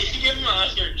 I say give him an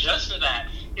Oscar just for that.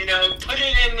 Put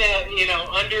it in the,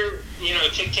 under,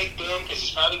 Tick Tick Boom, because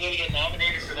he's probably going to get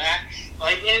nominated for that.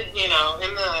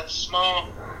 In the small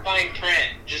fine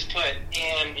print, just put,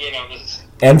 and, this.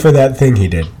 And for that thing he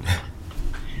did.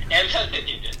 And that thing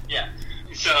he did, yeah.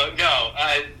 So no,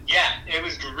 yeah, it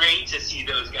was great to see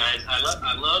those guys.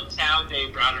 I loved how they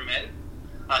brought them in.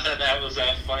 I thought that was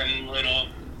a fun little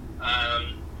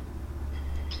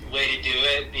way to do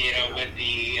it. You know, with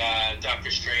the Doctor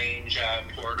Strange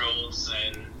portals,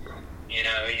 and you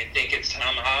know, you think it's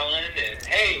Tom Holland, and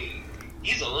hey,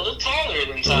 he's a little taller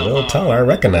than Tom. A little taller, I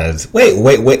recognize. Wait.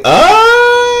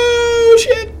 Oh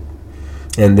shit!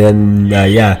 And then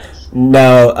yeah.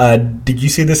 Now, did you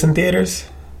see this in theaters?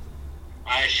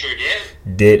 I sure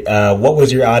did. What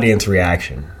was your audience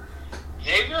reaction?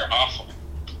 They were awful.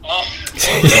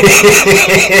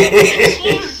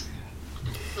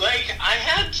 Like, I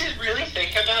had to really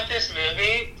think about this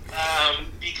movie,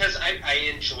 because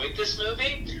I enjoyed this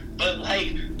movie, but,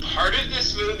 like, part of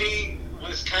this movie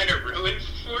was kind of ruined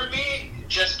for me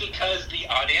just because the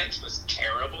audience was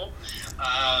terrible.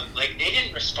 Like, they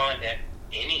didn't respond to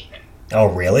anything. Oh,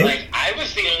 really? Like, I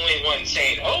was the only one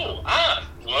saying,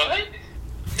 what?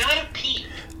 Not a peep.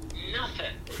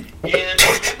 Nothing. And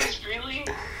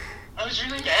I was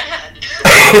really mad.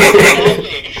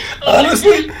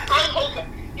 Honestly? I'm hoping,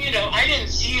 you know, I didn't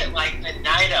see it like the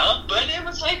night up, but it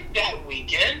was like that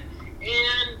weekend.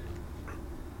 And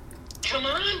come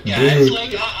on, guys. Dude.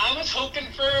 Like, I was hoping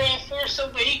for a Force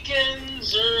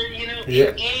Awakens or, you know, Yeah.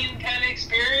 in-game kind of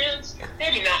experience.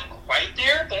 Maybe not quite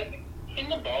there, but in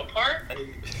the ballpark.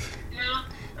 You know,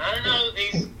 I don't know,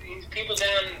 these people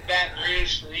down in Baton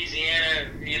Rouge, Louisiana,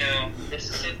 you know,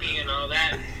 Mississippi and all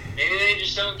that, maybe they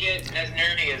just don't get as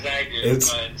nerdy as I do.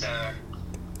 But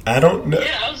I don't know.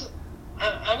 yeah,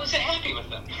 I wasn't happy with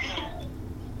them.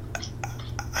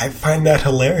 I find that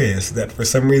hilarious that for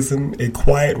some reason a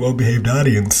quiet, well-behaved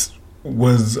audience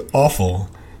was awful.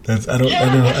 That's kind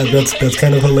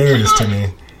of hilarious to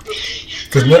me.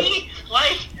 For me,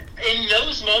 like, in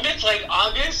those moments, like,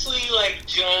 obviously, like,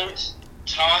 don't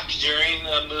talk during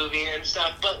the movie and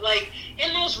stuff, but, like,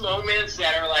 in those moments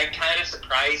that are, like, kind of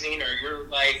surprising, or you're,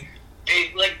 like,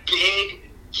 big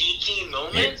geeky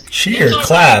moments. Cheer, it's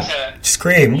clap, okay to,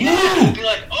 scream, yeah, woo! be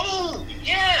like, oh,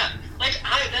 yeah, like,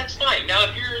 that's fine. Now,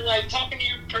 if you're, like, talking to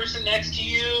your person next to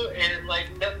you, and, like,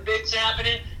 nothing big's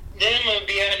happening, then I'm gonna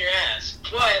be on your ass.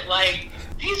 But, like,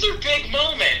 these are big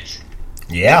moments.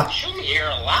 Yeah. Show me you're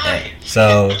alive.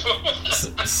 So, but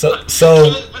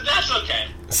that's okay.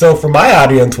 So for my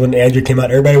audience, when Andrew came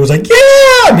out, everybody was like,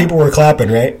 "Yeah!" And people were clapping,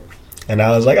 right? And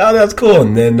I was like, "Oh, that's cool."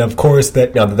 And then, of course,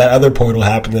 that other portal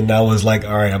happened, and I was like,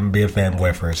 "All right, I'm gonna be a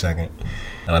fanboy for a second."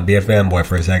 And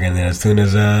then as soon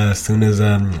as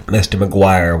Mr.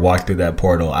 McGuire walked through that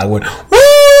portal, I went,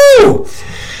 "Woo!"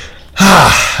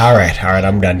 All right,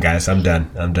 I'm done, guys. I'm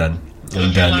done. Like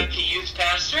a youth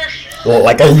pastor. Well,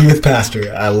 like a youth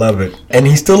pastor, I love it, and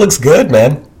he still looks good,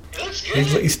 man. He looks good.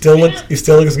 He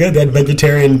still looks good. That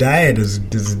vegetarian diet is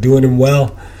doing him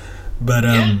well, but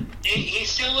he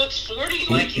still looks 40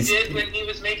 like he did when he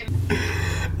was making.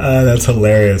 That's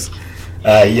hilarious.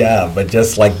 Yeah, but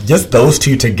just those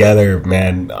two together,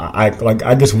 man.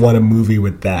 I just want a movie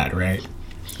with that, right?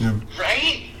 Yeah.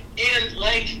 Right, and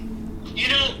like, you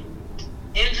know,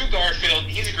 Andrew Garfield,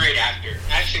 he's a great actor.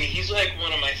 Actually, he's like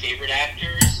one of my favorite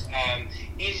actors.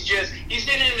 He's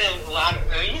been in a lot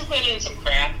of, he's been in some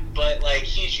crap, but like,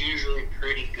 he's usually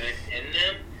pretty good in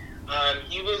them.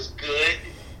 He was good.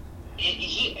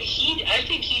 I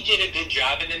think he did a good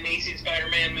job in the Amazing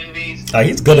Spider-Man movies.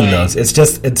 He's good in those. It's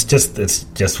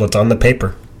just what's on the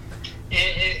paper.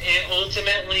 And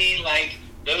ultimately, like,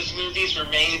 those movies were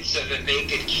made so that they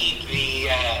could keep the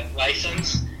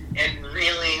license, and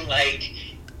really, like,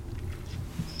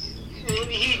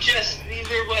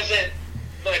 there wasn't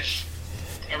much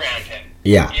around him.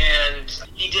 Yeah. And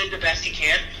he did the best he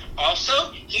can.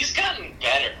 Also, he's gotten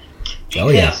better. Oh,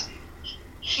 yeah.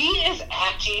 He is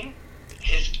acting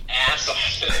his ass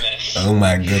off in this. Oh,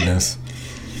 my goodness.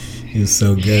 He's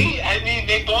so good.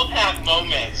 They both have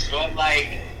moments, but,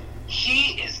 like,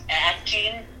 he is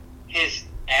acting his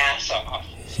ass off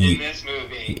in this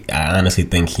movie. I honestly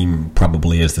think he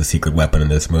probably is the secret weapon in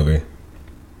this movie.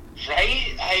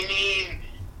 Right? I mean,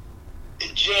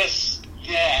 just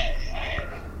that.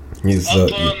 He's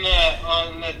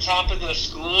on the top of the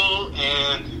school,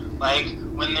 and like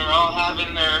when they're all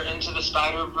having their Into the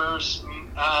Spider-Verse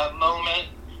moment,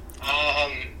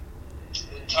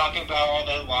 talking about all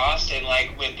they lost, and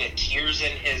like with the tears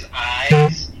in his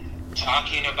eyes,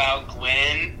 talking about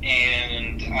Gwen,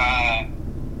 and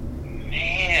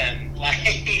man, like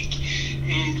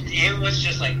it was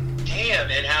just like,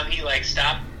 damn, and how he like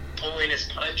stopped pulling his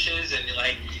punches, and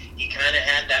like he kind of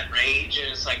had that rage,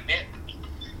 and it's like, man,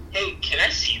 hey, can I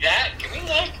see that?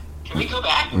 Can we go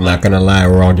back? I'm not gonna lie,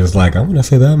 we're all just like, I'm gonna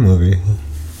see that movie.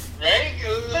 Right?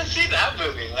 Let's see that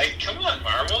movie. Like, come on,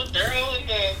 Marvel. They're all in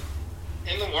the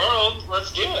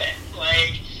let's do it.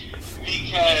 Like,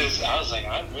 because I was like,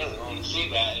 I really want to see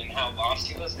that and how lost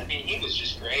he was. I mean, he was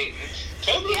just great.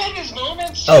 Toby had his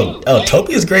moments too. Like,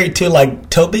 Toby is great too. Like,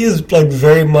 Toby is like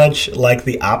very much like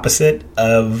the opposite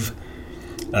of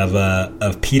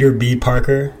Peter B.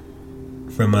 Parker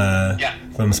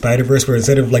from Spider-Verse, where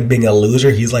instead of like being a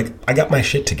loser, he's like, I got my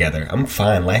shit together. I'm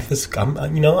fine.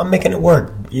 I'm making it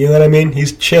work. You know what I mean?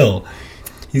 He's chill.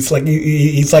 He's like,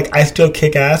 I still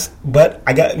kick ass, but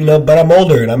but I'm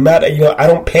older and I'm not, I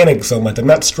don't panic so much. I'm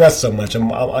not stressed so much.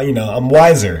 I'm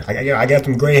wiser. I got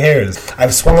some gray hairs.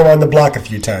 I've swung around the block a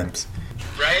few times.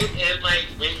 Right, and like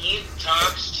when he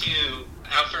talks to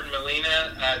Alfred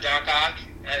Molina, Doc Ock,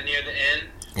 near the end.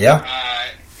 Yeah.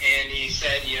 And he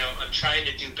said, I'm trying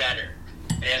to do better.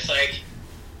 And it's like,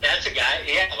 that's a guy,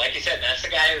 like you said, that's the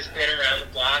guy who's been around the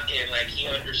block and, like, he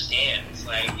understands.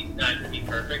 Like, he's not going to be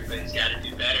perfect, but he's got to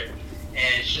do better.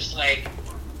 And it's just like,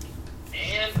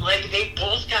 man, like, they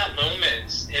both got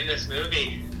moments in this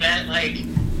movie that, like,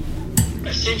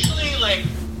 essentially, like,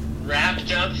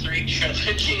 wrapped up 3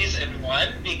 trilogies in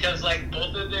one, because, like,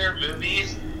 both of their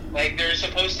movies, like, there's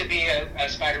supposed to be a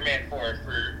Spider-Man 4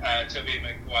 for Tobey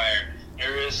Maguire.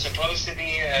 There was supposed to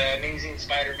be an Amazing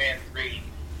Spider-Man 3.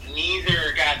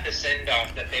 Neither got the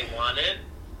send-off that they wanted,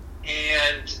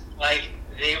 and like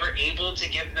they were able to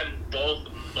give them both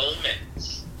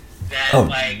moments that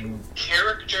like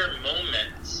character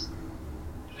moments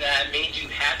that made you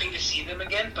happy to see them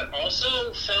again, but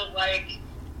also felt like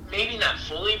maybe not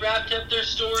fully wrapped up their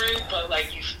story, but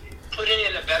like you put it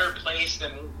in a better place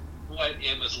than what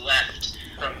it was left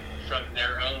from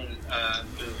their own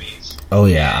movies. Oh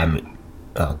yeah,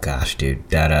 oh gosh, dude.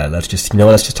 That let's just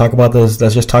talk about those.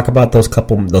 Let's just talk about those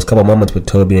couple moments with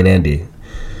Toby and Andy.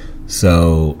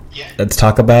 So let's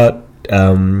talk about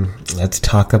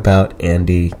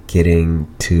Andy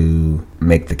getting to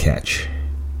make the catch.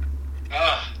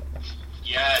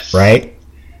 Yes. Right.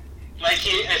 Like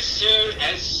as soon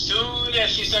as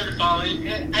she started falling,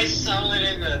 I saw it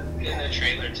in the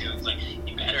trailer too. It's like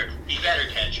you better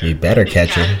catch her. You better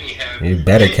catch her. You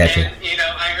better catch her.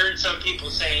 I heard some people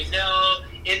say, no,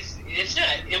 it's not.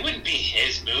 It wouldn't be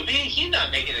his movie. He's not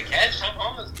making the catch. Tom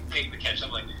Holland's making the catch. I'm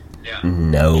like,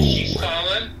 no. She's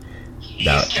falling.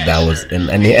 That was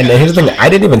and here's the thing. I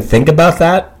didn't even think about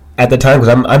that at the time,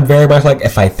 because I'm very much like,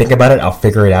 if I think about it, I'll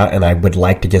figure it out, and I would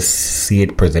like to just see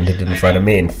it presented in front of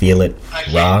me and feel it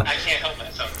raw. I can't help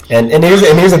myself. And here's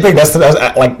the thing. That's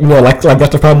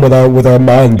the problem with our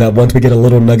mind, that once we get a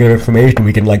little nugget of information,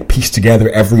 we can like piece together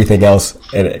everything else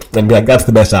and be like, that's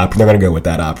the best option. They're gonna go with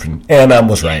that option, and I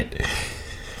was right.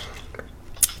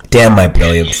 Damn my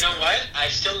brilliance. You know what? I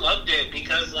still loved it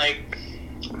because like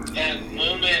that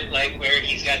moment, like where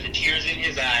he's got the tears in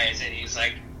his eyes and he's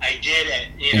like, I did it,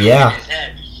 in his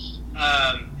head.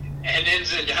 And then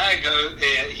Zendaya goes,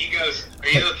 he goes, are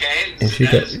you okay? And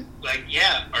Zendaya's like,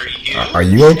 yeah, are you? Are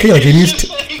you okay? Like, it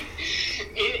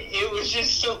was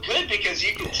just so good because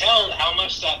you could tell how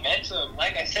much that meant to him.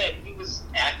 Like I said, he was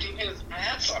acting his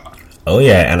ass off. Oh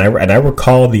yeah, and I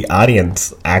recall the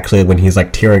audience actually when he's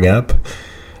like tearing up.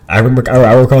 I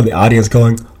recall the audience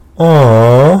going,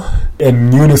 "Aww."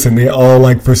 In unison, they all,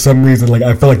 like, for some reason, like,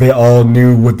 I felt like they all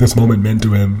knew what this moment meant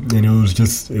to him, and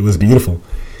it was beautiful.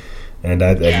 And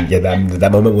that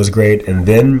moment was great. And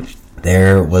then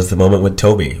there was the moment with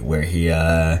Toby where he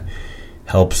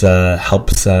helps the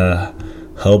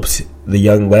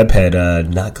young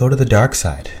webhead not go to the dark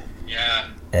side. Yeah.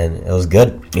 And it was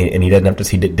good. And he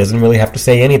doesn't really have to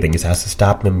say anything. He just has to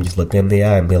stop him, just look him in the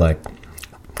eye and be like,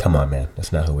 "Come on, man,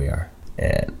 that's not who we are."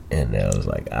 And I was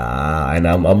like, and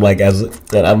I'm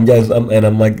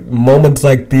like, moments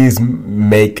like these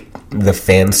make the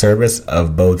fan service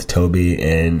of both Toby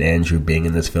and Andrew being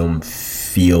in this film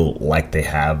feel like they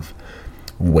have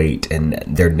weight, and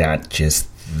they're not just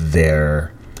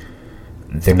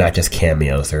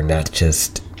cameos. They're not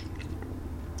just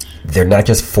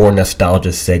for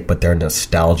nostalgia's sake, but they're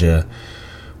nostalgia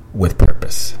with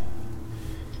purpose.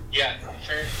 Yeah,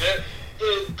 for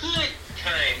the good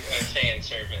kind of fan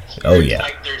service. Oh yeah,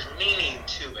 like there's meaning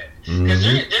to it, because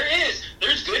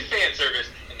there's good fan service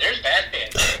and there's bad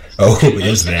fan service. Oh,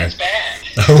 is there? It's bad.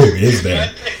 Oh, is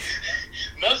there?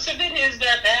 Most of it is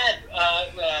that bad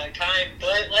kind,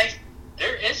 but like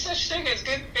there is such thing as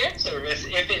good fan service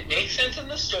if it makes sense in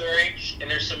the story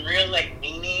and there's some real like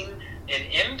meaning and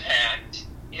impact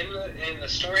in the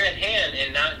story at hand,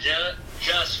 and not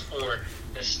just for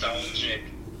nostalgic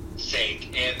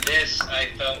sake. And this, I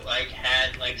felt like,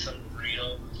 had like some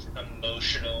real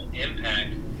emotional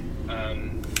impact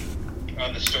on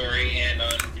the story and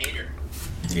on Peter.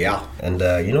 Yeah, and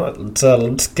you know what?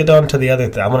 Let's get on to the other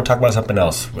thing. I want to talk about something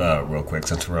else real quick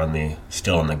since we're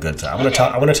still on the good side.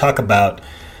 I want to talk about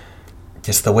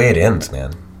just the way it ends,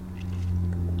 man.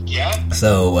 Yeah.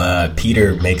 So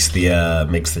Peter makes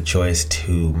the choice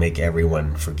to make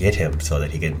everyone forget him so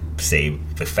that he can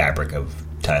save the fabric of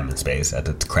time and space as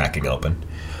it's cracking open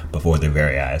before their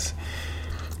very eyes,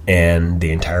 and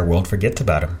the entire world forgets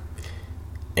about him.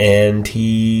 And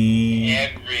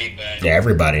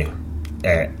everybody.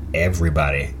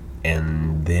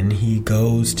 And then he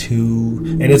goes to,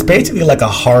 and it's basically like a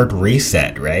hard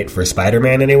reset, right, for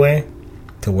Spider-Man anyway,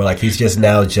 to where like he's just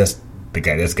now just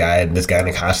this guy in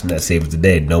the costume that saves the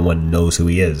day. No one knows who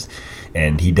he is,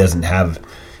 and he doesn't have,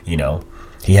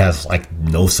 he has like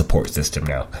no support system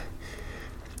now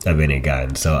of any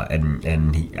kind. So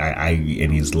and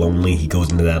he's lonely. He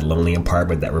goes into that lonely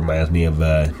apartment that reminds me of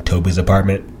Toby's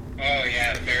apartment. Oh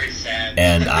yeah, very sad.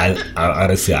 And I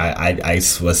honestly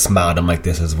was smiled. I'm like,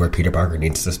 this is where Peter Parker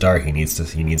needs to start. He needs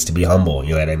to be humble.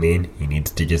 You know what I mean? He needs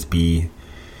to just be,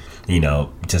 he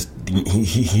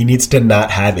needs to not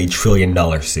have $1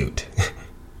 trillion suit.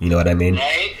 You know what I mean?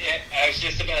 Right. I was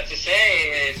just about to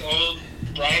say his old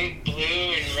bright blue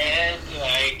and red,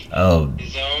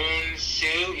 his own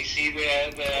suit. You see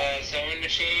the sewing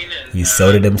machine. And, he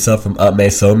sewed it himself from Up May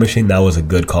Sewing Machine. That was a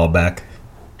good callback.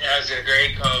 That was a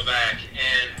great callback.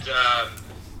 And,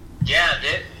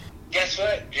 guess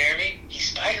what, Jeremy? He's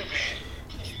Spider-Man.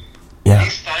 Yeah.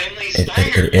 He's finally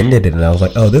Spider-Man. It ended it, and I was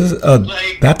like, oh, this is,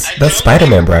 that's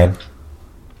Spider-Man, Brian.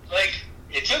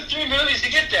 It took 3 movies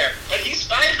to get there, but he's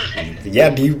Spider-Man. Yeah,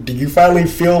 do you finally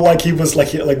feel like he was,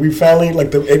 we finally,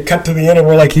 it cut to the end, and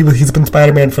we're like, he's been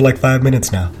Spider-Man for, 5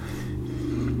 minutes now.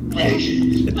 Right.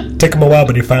 It took him a while,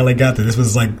 but he finally got there. This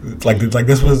was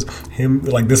this was him.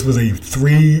 This was a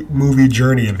 3-movie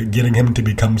journey of getting him to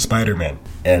become Spider-Man,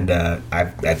 and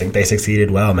I think they succeeded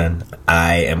well, man.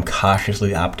 I am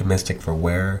cautiously optimistic for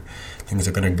where things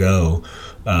are going to go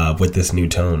with this new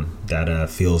tone that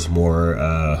feels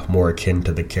more akin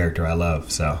to the character I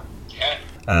love. So, yeah.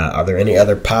 Are there any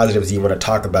other positives you want to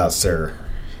talk about, sir?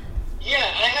 Yeah,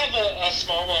 I have a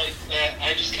small one that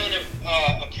I just kind of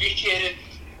appreciated.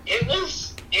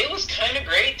 It was kind of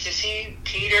great to see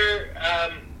Peter,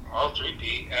 all 3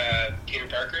 Peter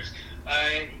Parkers,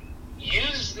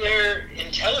 use their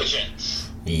intelligence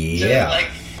to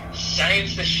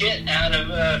science the shit out of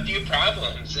a few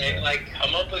problems and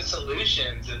come up with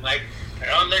solutions and put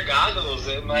on their goggles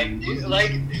and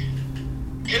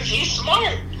because he's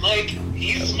smart.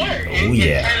 He's smart.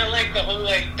 It's kind of like the whole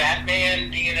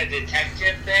Batman being a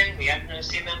detective thing. We haven't really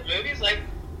seen that in movies.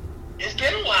 It's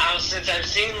been a while since I've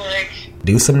seen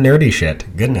do some nerdy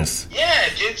shit. Goodness. Yeah,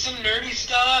 did some nerdy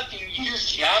stuff. You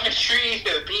used geometry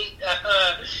to beat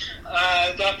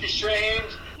Doctor Strange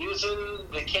using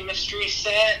the chemistry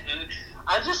set, and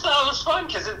I just thought it was fun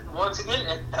because once again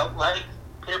it felt like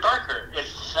Peter Parker. It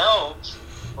felt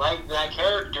like that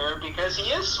character because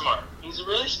he is smart. He's a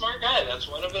really smart guy. That's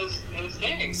one of his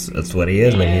things. That's what he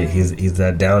is, man. He's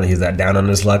that down on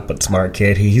his luck but smart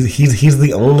kid. He's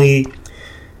the only.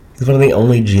 He's one of the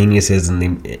only geniuses in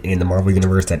the Marvel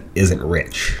Universe that isn't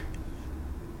rich.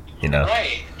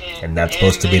 Right. And that's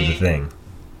supposed to be the thing.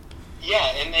 Yeah,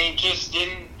 and they just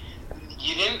didn't.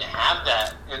 You didn't have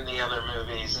that in the other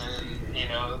movies, and it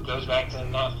goes back to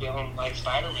not feeling like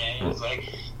Spider-Man. He was he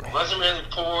wasn't really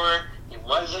poor. He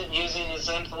wasn't using his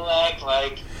intellect,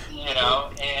 and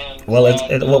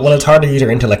it's hard to use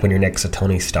your intellect when you're next to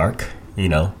Tony Stark,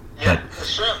 Yeah,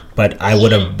 that's true. But I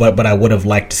would have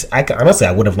liked. Honestly,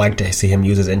 I would have liked to see him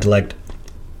use his intellect,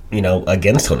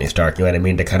 against Tony Stark. You know what I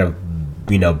mean? To kind of,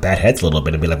 bat heads a little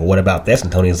bit and be like, well, what about this?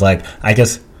 And Tony's like, I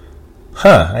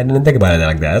didn't think about it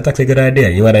like that. That's actually a good idea.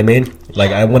 You know what I mean?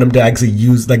 I want him to actually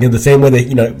use, in the same way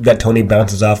that, that Tony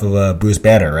bounces off of Bruce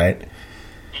Banner, right?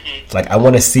 Mm-hmm. It's I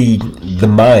want to see the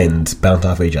minds bounce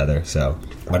off each other, so.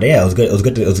 But yeah, it was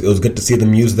good. It was good to see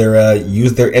them use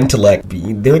their intellect.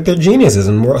 They're geniuses,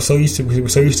 and we're so used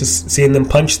to seeing them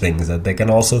punch things that they can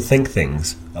also think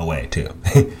things away too.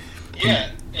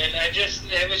 Yeah, and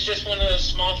it was just one of those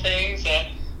small things that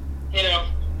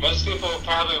most people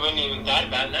probably wouldn't even thought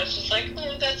about, and I was just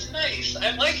oh, that's nice.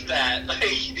 I like that.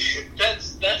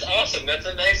 That's awesome. That's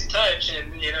a nice touch,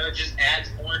 and it just adds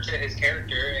more to his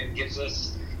character and gives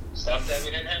us stuff that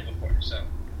we didn't have before. So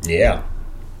yeah.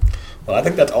 Well, I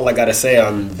think that's all I got to say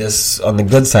on the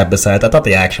good side. Besides, I thought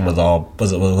the action was all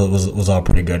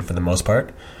pretty good for the most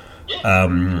part.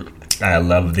 Yeah. I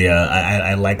love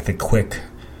I like the quick,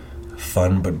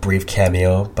 fun but brief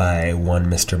cameo by one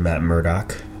Mr. Matt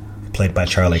Murdock, played by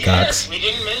Charlie Cox. Yes, we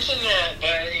didn't mention that,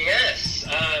 but yes,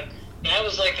 that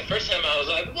was the first time I was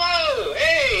like, whoa,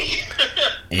 hey.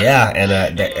 Yeah,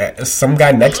 and some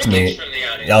guy next to me.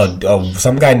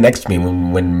 Some guy next to me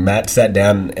when Matt sat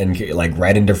down and like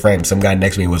right into frame, some guy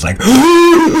next to me was like, yeah,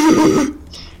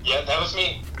 that was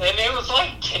me, and it was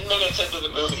like 10 minutes into the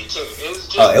movie too. It was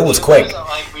just, it was quick. It wasn't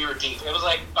like we were deep. It was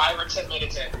like 5 or 10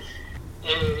 minutes in.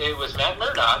 It was Matt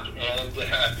Murdock, and of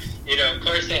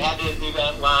course they had to do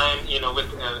that line,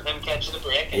 with him catching the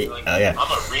brick, and like, yeah.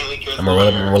 I'm a really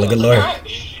good lawyer.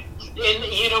 Right. And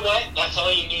you know what? That's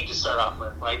all you need to start off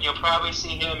with. Like, you'll probably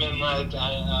see him in like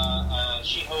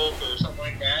She-Hulk or something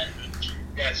like that.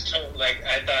 That's like,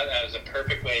 I thought that was a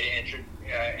perfect way to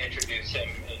introduce him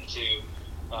into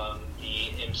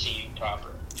the MCU proper.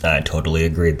 I totally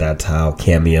agree. That's how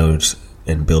cameos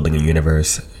in building a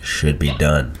universe should be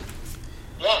done.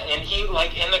 Yeah, and he,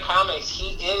 like, in the comics,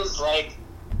 he is like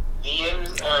he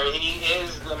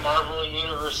is the Marvel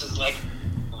Universe's like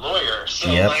lawyer. So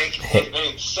like, it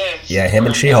makes sense. Yeah, him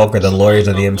and She-Hulk are the lawyers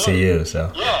of the MCU.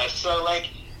 So yeah, so like,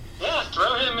 yeah,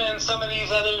 throw him in some of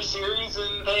these other series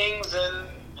and things, and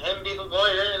him be the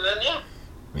lawyer, and then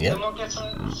then we'll get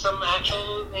some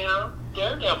actual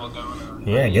Daredevil going on.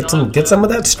 Yeah, get some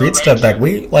of that street stuff back.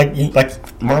 We like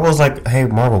Marvel's like, hey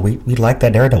Marvel, we like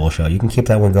that Daredevil show. You can keep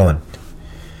that one going.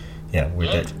 Yeah,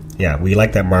 we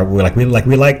like that Marvel. We like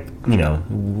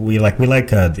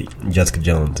the Jessica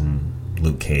Jones and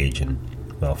Luke Cage and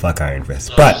fuck Iron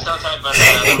Fist. But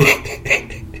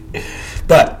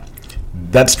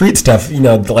that street stuff,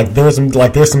 like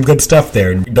there's some good stuff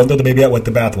there. And don't throw the baby out with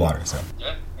the bathwater. So.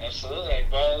 Yeah, absolutely.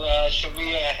 Well, should we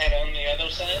head on the other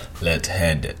side? Let's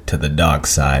head to the dark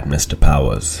side, Mr.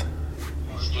 Powers.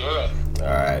 Let's do it. All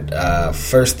right.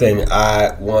 First thing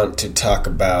I want to talk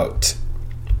about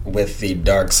with the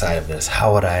dark side of this,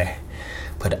 but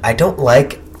I don't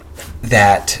like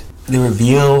that the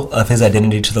reveal of his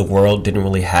identity to the world didn't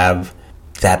really have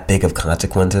that big of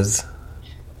consequences.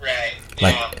 Right.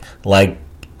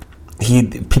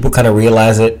 People kind of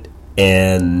realize it,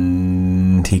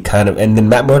 and then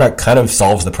Matt Murdock kind of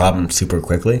solves the problem super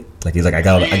quickly. Like he's like, I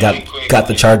got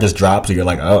the charges dropped. So you're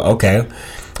like, oh, okay.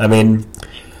 I mean,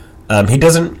 he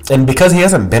doesn't, and because he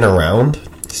hasn't been around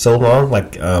so long,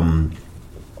 like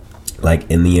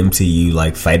in the MCU,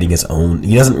 like fighting his own,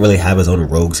 he doesn't really have his own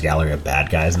rogues gallery of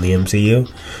bad guys in the MCU.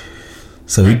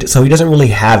 So he doesn't really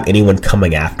have anyone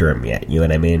coming after him yet. You know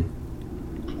what I mean?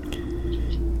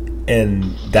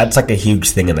 And that's like a huge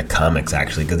thing in the comics,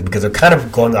 actually, because they're kind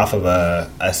of going off of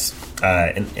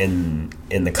in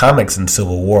the comics in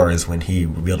Civil War is when he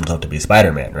revealed himself to be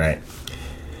Spider-Man, right?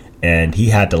 And he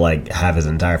had to like have his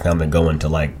entire family go into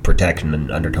like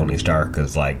protection under Tony Stark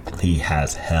because like he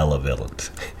has hella villains.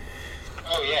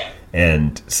 Oh yeah.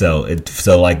 And so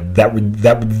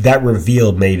that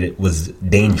reveal was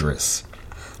dangerous,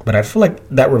 but I feel like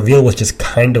that reveal was just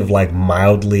kind of like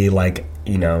mildly like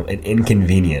an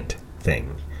inconvenient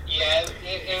thing. Yeah,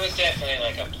 it was definitely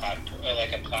like a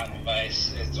plot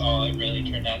device. It's all it really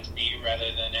turned out to be,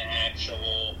 rather than an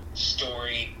actual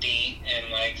story beat and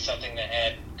like something that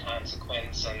had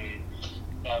consequence and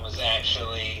that was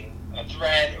actually a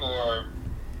threat or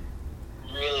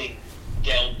really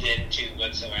delved into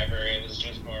whatsoever. It was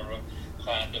just more of a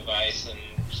plot device and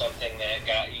something that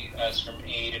got us from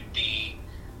A to B.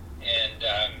 And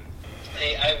I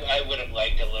would have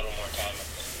liked a little more time with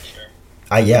it, for sure.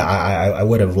 I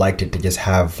would have liked it to just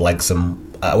have like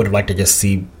I would have liked to just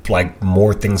see like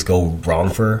more things go wrong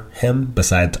for him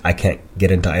besides I can't get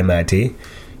into MIT,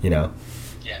 Yeah.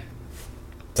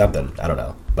 Something, I don't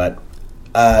know. But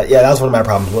that was one of my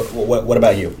problems. What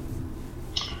about you?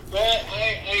 Well,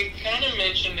 I kind of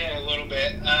mentioned it a little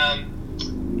bit.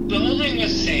 The whole thing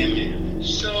with Sandman.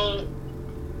 So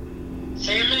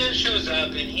Sandman shows up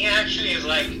and he actually is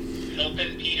like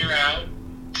helping Peter out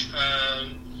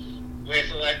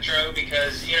with Electro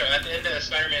because at the end of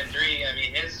Spider-Man 3, I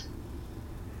mean his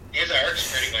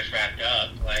arc's pretty much wrapped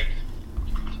up, like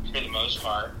for the most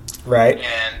part, right?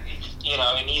 And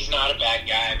and he's not a bad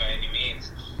guy by any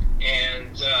means,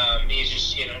 and he's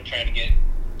just trying to get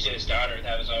to his daughter.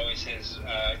 That was always his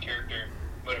character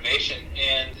motivation,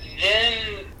 and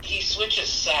then he switches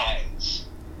sides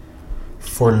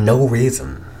for no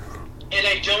reason. And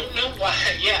I don't know why.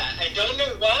 Yeah, I don't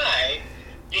know why.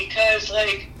 Because,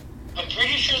 like, I'm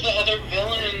pretty sure the other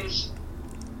villains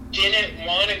didn't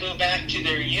want to go back to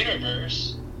their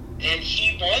universe. And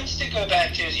he wants to go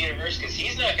back to his universe because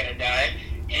he's not going to die.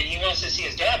 And he wants to see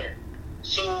his daughter.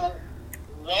 So,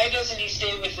 why doesn't he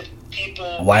stay with the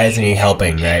people... Why isn't he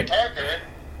helping, right? Parker?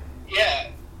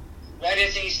 Yeah. Why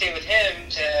doesn't he stay with him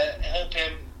to help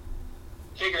him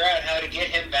figure out how to get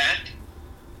him back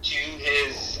to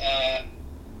his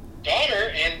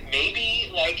daughter, and maybe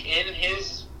like in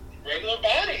his regular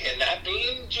body and not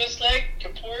being just like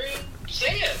Kapoor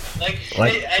Sand. Like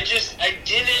I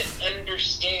didn't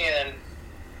understand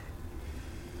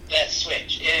that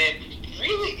switch, and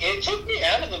it took me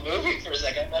out of the movie for a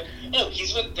second. I'm like, oh,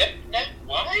 he's with them now?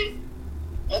 Why?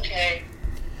 Okay.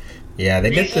 Yeah,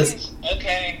 they did this.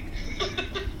 Okay.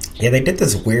 Yeah, they did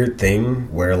this weird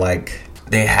thing where like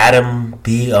they had him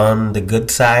be on the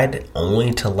good side,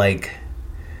 only to like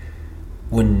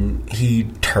when he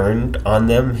turned on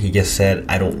them, he just said,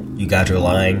 you guys are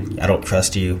lying, I don't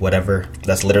trust you, whatever.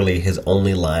 That's literally his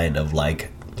only line of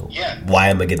like, why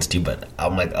I'm against you. But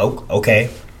I'm like, oh, okay.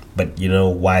 But you know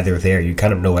why they're there. You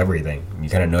kind of know everything. You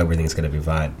kind of know everything's going to be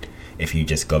fine if you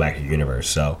just go back to the universe.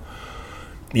 So,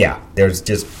 yeah, there's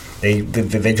just, they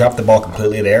dropped the ball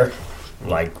completely there.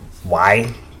 Like,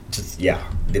 why? Just, yeah.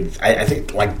 I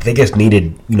think like they just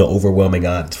needed overwhelming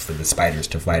odds for the spiders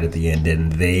to fight at the end,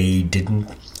 and they didn't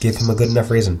give him a good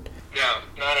enough reason. No,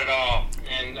 not at all.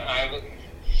 And I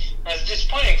was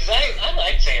disappointed because I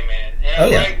liked Sandman, and I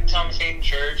liked Thomas Hayden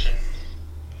Church,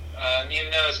 and even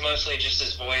though it was mostly just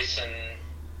his voice, and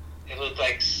it looked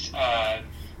like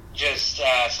just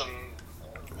some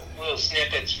little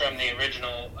snippets from the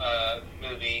original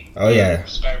movie. Oh yeah,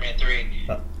 Spider-Man 3.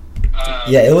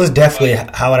 Yeah, it was definitely,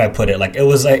 how would I put it? Like, it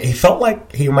was like, he felt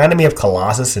like, he reminded me of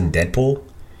Colossus in Deadpool.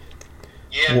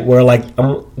 Yeah. Where, like,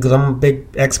 because I'm a big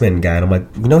X-Men guy, and I'm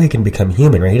like, he can become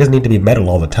human, right? He doesn't need to be metal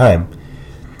all the time.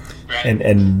 Right.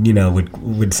 And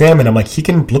with Sandman, I'm like, he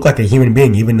can look like a human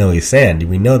being even though he's sand.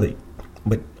 We know that,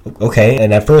 but, okay.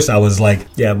 And at first I was like,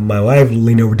 yeah, my wife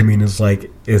leaned over to me and was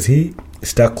like, is he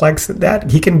stuck like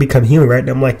that? He can become human, right? And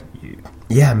I'm like,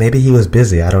 yeah, maybe he was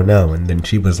busy. I don't know. And then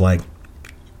she was like,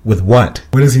 with what?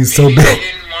 What is he so big?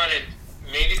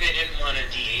 Maybe they didn't want to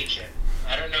DH him.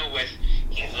 I don't know what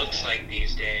he looks like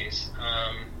these days.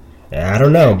 I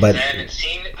don't know, but I haven't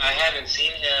seen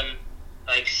him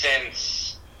like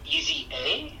since Easy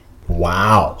A.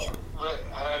 Wow.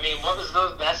 I mean, what was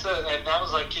those? That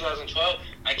was like 2012.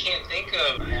 I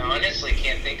honestly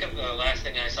can't think of the last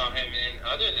thing I saw him in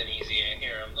other than Easy A.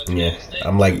 Here, I'm looking at his thing.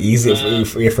 I'm like Easy.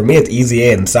 For me, it's Easy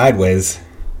A and Sideways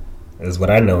is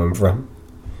what I know him from.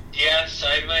 Yeah,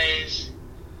 Sideways.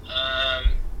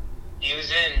 He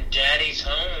was in Daddy's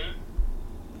Home.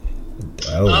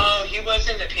 Oh, he was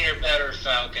in the Peanut Butter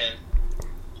Falcon.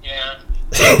 Yeah.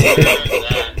 I remember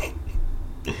that.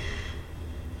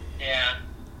 Yeah.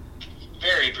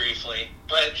 Very briefly.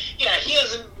 But, yeah, he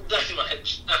hasn't done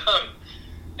much.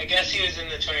 I guess he was in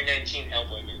the 2019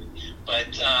 Hellboy movie.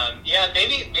 But, yeah,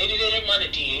 maybe they didn't want to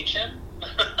DH him.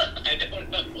 I don't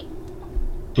know.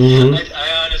 Mm-hmm.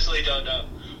 I honestly don't know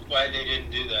why they didn't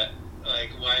do that.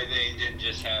 Like, why they didn't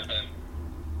just have him.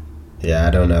 Yeah,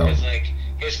 I don't know. Because, like,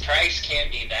 his price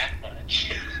can't be that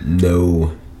much.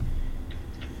 No,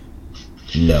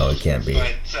 it can't be.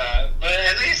 But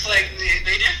at least, like,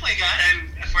 they definitely got him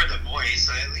for the voice.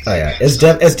 So at least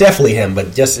it's definitely him.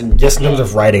 But just in terms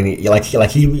of writing, like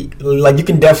you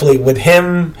can definitely, with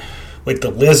him, with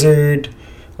the Lizard,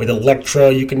 with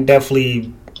Elektra, you can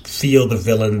definitely feel the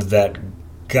villains that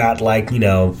got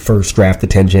first draft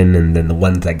attention, and then the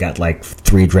ones that got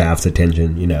 3 drafts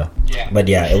attention, Yeah. But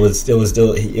yeah, it was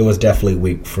definitely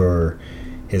weak for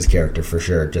his character for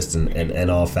sure, just in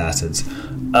all facets.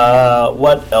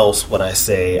 What else would I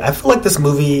say? I feel like this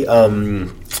movie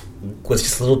was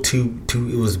just a little too.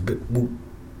 It was,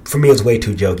 for me, it was way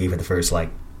too jokey for the first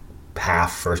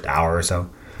first hour or so.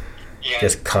 Yeah.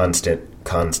 Just constant.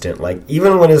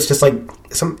 Even when it's just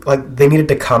they needed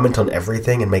to comment on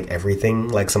everything and make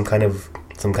everything some kind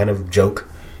of joke,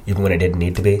 even when it didn't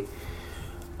need to be.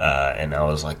 And I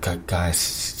was like, guys,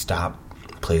 stop,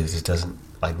 please. It doesn't,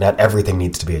 not everything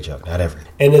needs to be a joke, not everything.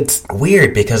 And it's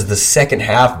weird because the second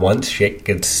half, once shit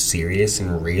gets serious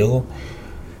and real,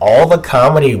 all the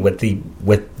comedy with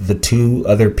the 2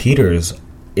 other Peters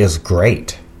is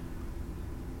great.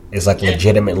 Is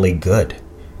legitimately good.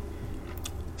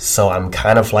 So I'm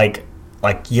kind of like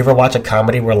you ever watch a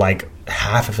comedy where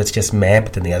half of it's just mad,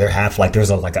 but then the other half there's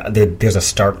a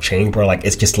stark change where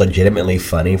it's just legitimately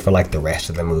funny for the rest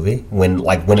of the movie when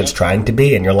it's trying to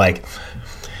be, and you're like,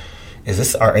 is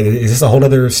this a whole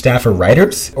other staff of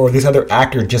writers, or are these other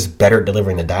actors just better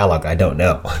delivering the dialogue? I don't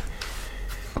know.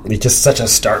 It's just such a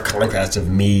stark contrast of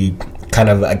me kind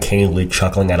of occasionally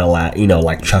chuckling at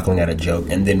chuckling at a joke,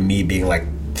 and then me being like,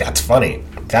 that's funny.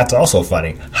 That's also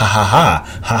funny. Ha ha ha.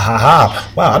 Ha ha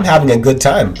ha. Wow, I'm having a good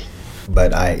time.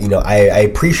 But I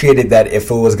appreciated that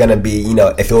if it was going to be,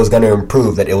 if it was going to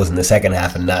improve, that it was in the second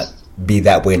half and not be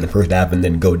that way in the first half and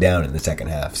then go down in the second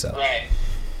half. So. Right.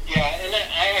 Yeah, and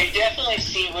I definitely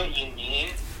see what you mean.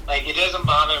 It doesn't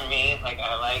bother me.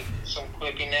 I like some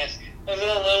quippiness. There's a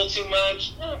little too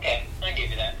much. Okay, I give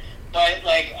you that. But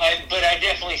I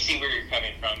definitely see where you're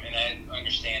coming from, and I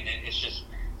understand it. It's just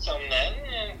something that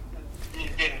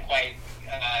it didn't quite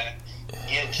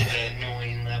get to the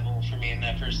annoying level for me in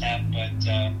that first half. But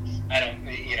I don't,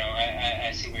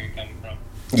 I see where you're coming from.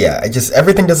 Yeah,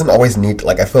 everything doesn't always need,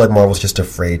 like, I feel like Marvel's just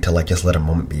afraid to, like, just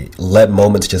let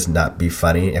moments just not be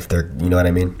funny if they're, you know what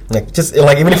I mean? Like, just,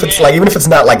 like, even if it's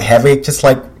not, like, heavy, just,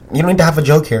 like, you don't need to have a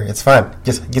joke here, it's fine.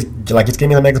 Just give me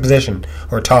some exposition,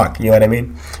 or talk, you know what I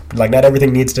mean? Like, not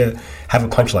everything needs to have a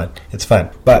punchline, it's fine.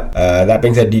 But, that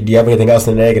being said, do you have anything else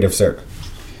in the negative, sir?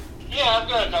 Yeah, I've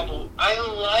got a couple. I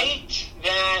liked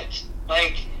that,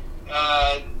 like,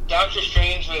 Doctor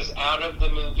Strange was out of the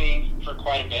movie for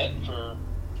quite a bit, for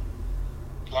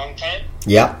long time.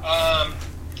 Yeah.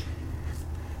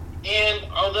 And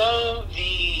although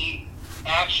the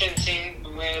action scene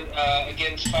with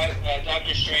against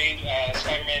Doctor Strange,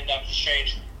 Spider-Man, Doctor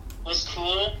Strange was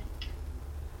cool,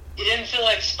 it didn't feel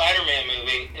like a Spider-Man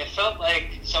movie. It felt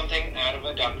like something out of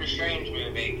a Doctor Strange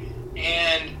movie.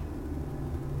 And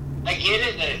I get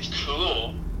it that it's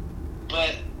cool,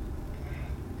 but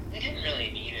I didn't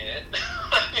really need it.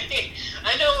 I mean,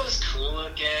 I know it was cool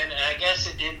looking, and I guess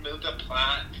it did move the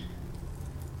plot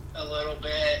a little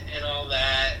bit and all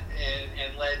that,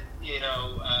 and led,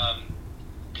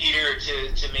 Peter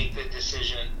to make the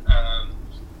decision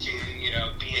to,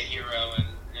 be a hero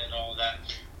and all that,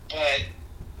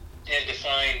 and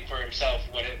define for himself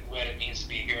what it means to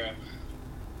be a hero.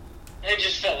 And it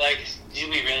just felt like, do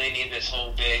we really need this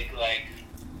whole big, like,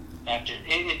 after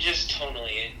it just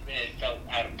tonally it felt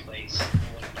out of place a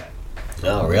little bit.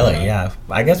 Oh, really? Yeah.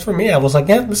 I guess for me, I was like,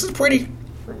 yeah, this is pretty.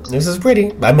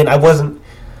 I mean,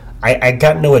 I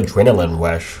got no adrenaline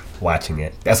rush watching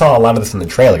it. I saw a lot of this in the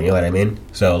trailer, you know what I mean?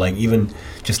 So, like, even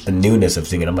just the newness of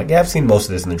seeing it, I'm like, yeah, I've seen most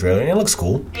of this in the trailer, and it looks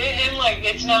cool. And like,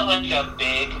 it's not like a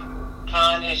big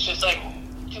con, it's just like,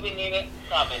 do we need it?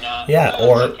 Probably not. Yeah,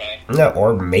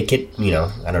 or make it,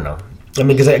 I don't know. I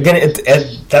mean, because, again,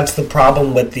 that's the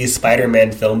problem with these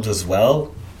Spider-Man films as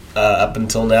well, up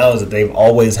until now, is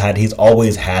that he's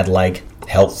always had, like,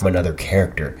 help from another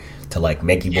character to, like,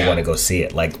 make people want to go see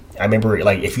it. Like, I remember,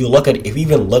 like, if you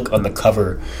even look on the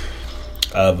cover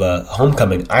of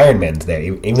Homecoming, Iron Man's there,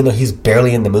 even though he's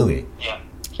barely in the movie.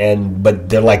 Yeah. But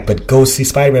they're like, but go see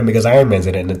Spider-Man because Iron Man's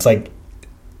in it, and it's like,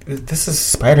 this is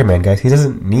Spider-Man, guys. He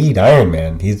doesn't need Iron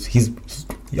Man. He's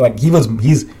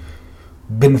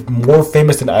been more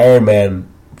famous than Iron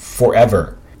Man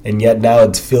forever, and yet now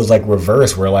it feels like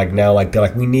reverse. Where like now, like they're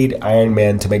like, we need Iron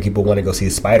Man to make people want to go see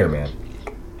Spider-Man,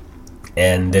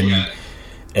 and then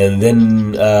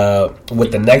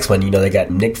with the next one, they got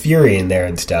Nick Fury in there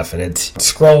and stuff, and it's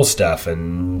Skrull stuff,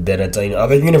 and then it's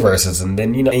other universes, and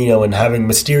then and having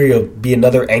Mysterio be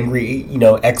another angry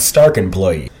ex-Stark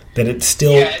employee. That it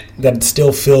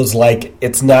still feels like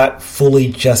it's not fully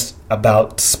just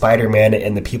about Spider-Man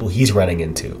and the people he's running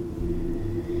into.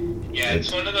 Yeah,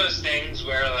 it's one of those things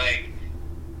where, like,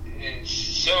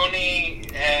 Sony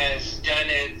has done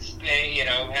its thing,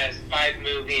 has 5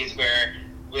 movies where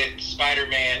with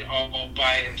Spider-Man all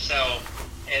by himself,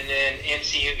 and then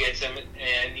MCU gets him,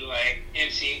 and like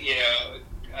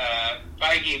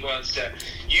Feige wants to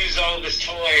use all of his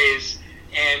toys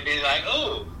and be like,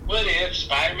 oh, what if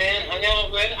Spider-Man hung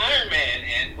out with Iron Man?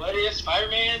 And what if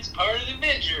Spider-Man's part of the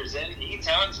Avengers and he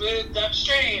talks with Doctor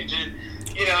Strange? And,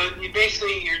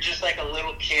 you're just like a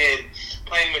little kid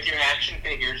playing with your action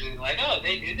figures and like, oh,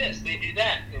 they do this, they do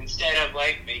that. Instead of,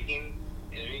 like, making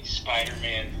a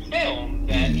Spider-Man film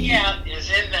that, is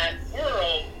in that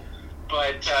world,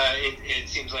 but it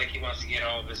seems like he wants to get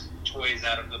all of his toys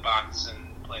out of the box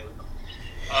and play with them.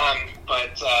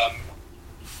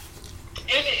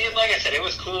 And like I said, it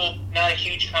was cool. Not a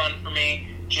huge con for me.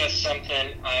 Just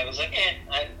something I was like,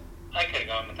 I could have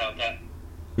gone without that.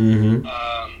 Mm-hmm.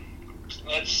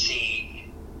 Let's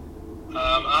see.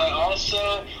 I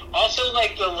also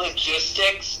like the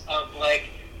logistics of, like,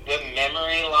 the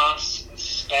memory loss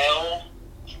spell.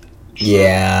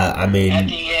 Yeah, I mean, at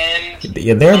the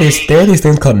end, there are these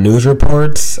things called news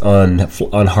reports on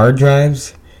hard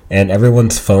drives and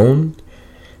everyone's phone.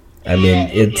 I mean,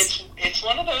 it's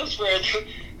one of those where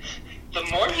the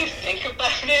more you think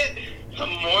about it, the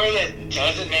more that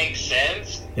doesn't make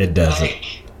sense. It doesn't.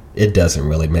 It doesn't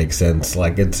really make sense.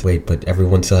 Like, but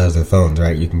everyone still has their phones,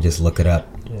 right? You can just look it up.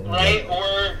 Right,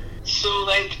 or, so,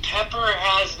 like, Pepper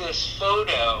has this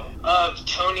photo of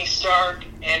Tony Stark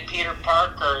and Peter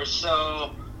Parker,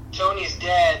 so Tony's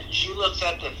dead. She looks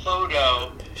at the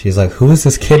photo. She's like, who is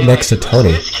this kid next to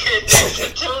Tony? This kid next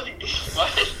to Tony?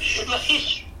 What?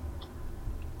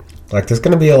 Like, there's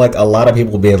gonna be, like, a lot of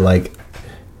people being like,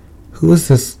 who is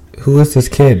this who is this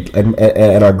kid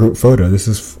in our group photo? This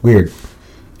is weird.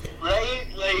 Right?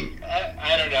 Like,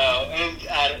 I don't know.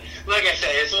 Like I said,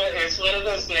 it's one of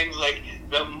those things, like,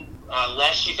 the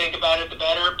less you think about it, the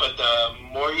better, but the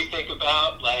more you think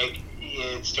about, like,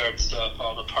 it starts to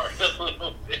fall apart a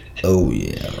little bit. Oh,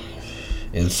 yeah.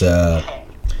 It's,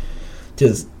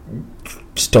 just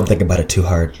don't think about it too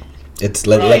hard. It's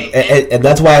like and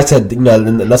that's why I said,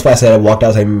 and that's why I said I walked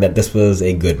out saying that this was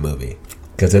a good movie.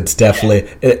 Because it's definitely,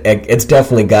 it's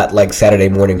definitely got, like, Saturday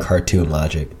morning cartoon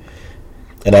logic.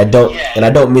 And I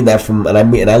don't mean that from, and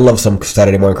I love some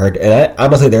Saturday morning cartoons, and I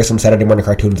must say there's some Saturday morning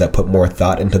cartoons that put more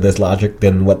thought into this logic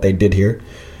than what they did here.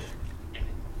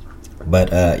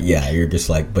 But you're just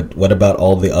like, but what about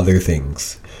all the other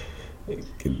things?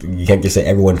 You can't just say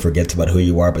everyone forgets about who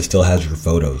you are, but still has your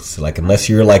photos. Like, unless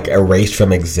you're, like, erased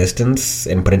from existence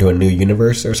and put into a new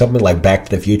universe or something, like Back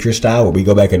to the Future style, where we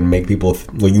go back and make people,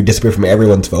 where you disappear from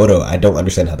everyone's photo. I don't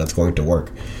understand how that's going to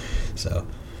work. So.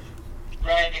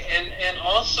 Right, and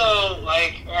also,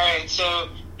 like, alright, so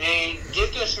they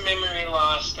did this memory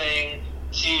loss thing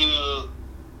to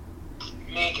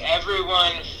make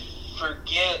everyone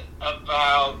forget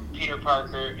about Peter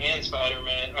Parker and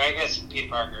Spider-Man, or I guess Peter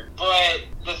Parker, but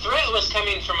the threat was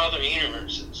coming from other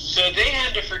universes, so they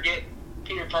had to forget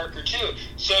Peter Parker too.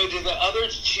 So do the other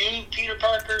two Peter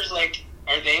Parkers, like,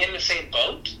 are they in the same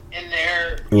boat in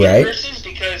their universes?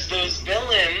 Because those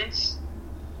villains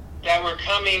that were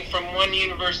coming from one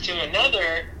universe to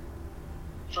another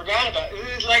forgot about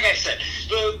it. Like I said,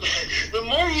 the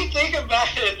more you think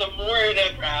about it, the more it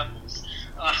unravels.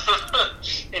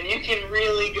 And you can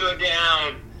really go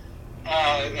down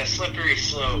a slippery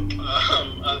slope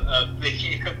of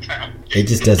thinking about it. It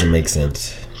just doesn't make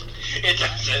sense. It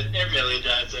doesn't. It really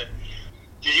doesn't.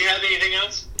 Did you have anything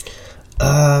else?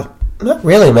 Not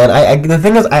really, man. The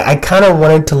thing is, I kind of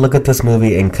wanted to look at this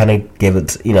movie and kind of give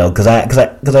it, because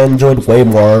I enjoyed way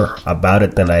more about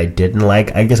it than I didn't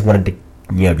like. I just wanted to,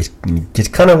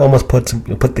 just kind of almost put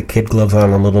the kid gloves on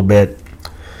a little bit.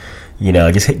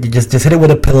 Just hit it with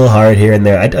a pillow hard here and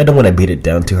there. I don't want to beat it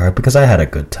down too hard because I had a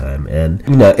good time, and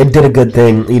it did a good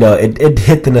thing. It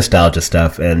hit the nostalgia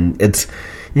stuff, and it's.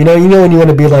 When you want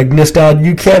to be like nostalgia,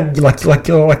 you can't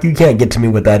you can't get to me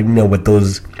with that.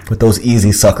 With those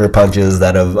easy sucker punches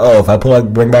that if I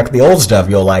bring back the old stuff,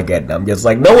 you'll like it. And I'm just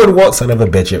like, no one wants, son of a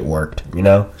bitch, it worked. It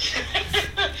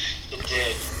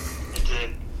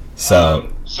did. So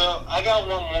I got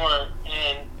one more,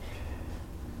 and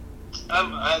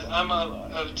I'm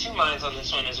of two minds on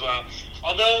this one as well.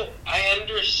 Although I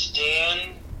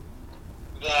understand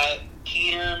that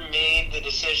Peter made the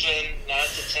decision not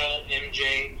to tell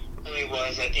MJ who he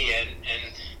was at the end,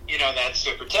 and that's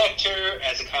to protect her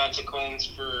as a consequence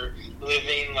for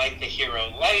living like the hero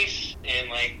life and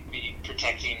like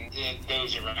protecting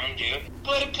those around you.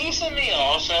 But a piece of me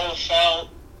also felt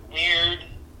weird,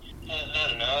 I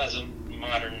don't know, as a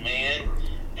modern man,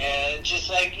 and just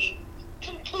like he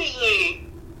completely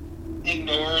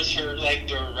ignores her like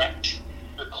direct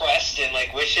request and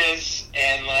like wishes,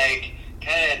 and like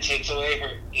kind of takes away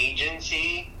her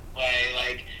agency by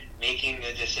like making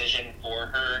the decision for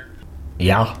her.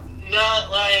 Yeah.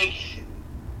 Not like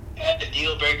a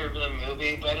deal breaker for the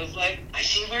movie, but it's like, I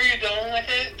see where you're going with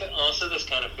it, but also this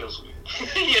kind of feels weird.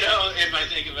 If I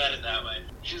think about it that way.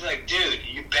 She's like, dude,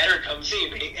 you better come see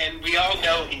me. And we all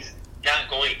know he's not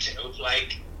going to.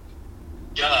 Like,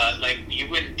 duh. Like, you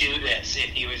wouldn't do this if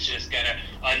he was just gonna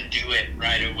undo it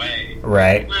right away.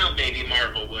 Right. Well, maybe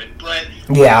Marvel would, but...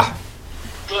 Yeah.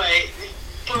 But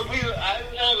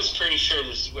I was pretty sure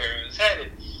this is where it was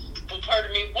headed. But part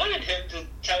of me wanted him to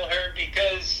tell her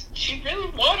because she really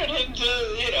wanted him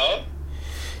to,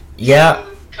 yeah,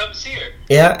 come see her.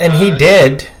 Yeah, and he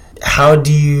did. How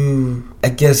do you, I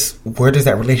guess, where does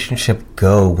that relationship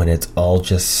go when it's all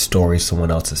just stories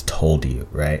someone else has told you,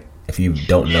 right? If you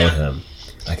don't know him,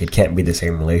 like, it can't be the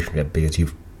same relationship because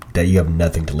you have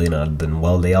nothing to lean on. Then,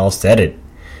 well, they all said it.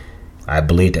 I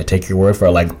believe, I take your word for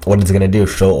it. Like, what is it going to do?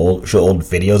 Show old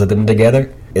videos of them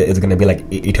together? Is it going to be like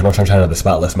Eternal Sunshine of the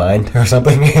Spotless Mind or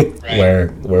something?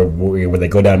 Right. where they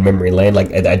go down memory lane?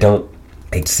 Like, I don't.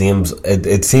 It seems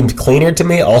cleaner to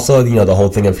me. Also, the whole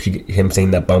thing of him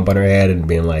seeing that bump on her head and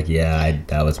being like, "Yeah,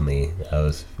 that was me. That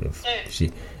was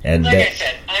she." And like I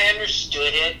said, I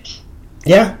understood it.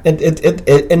 Yeah,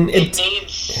 it made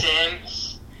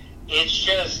sense. It's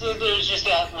just there's just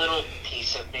that little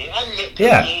piece of me.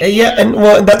 Yeah, and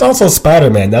well, that's also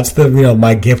Spider-Man. That's the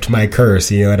my gift, my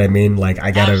curse. You know what I mean? Like,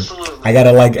 I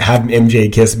gotta like have MJ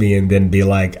kiss me and then be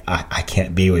like, I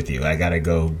can't be with you. I gotta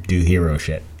go do hero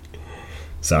shit.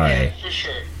 Sorry. Yeah, for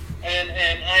sure. And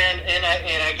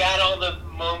I got all the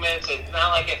moment sense. It's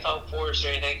not like it felt forced or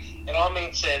anything. It all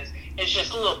made sense. It's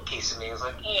just a little piece of me. It's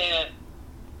like,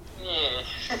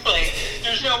 like,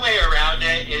 there's no way around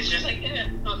it. It's just like,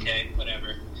 okay,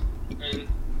 whatever. And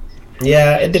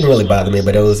yeah, it didn't really bother me,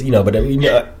 but it was,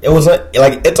 it was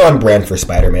like it's on brand for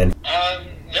Spider-Man.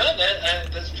 No,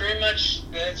 that's pretty much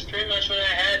what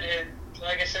I had. And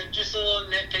like I said, just a little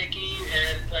nitpicky,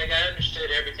 and like I understood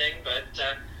everything, but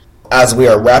as we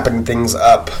are wrapping things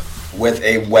up with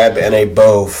a web and a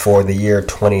bow for the year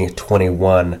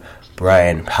 2021,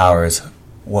 Brian Powers,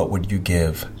 what would you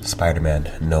give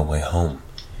Spider-Man No Way Home?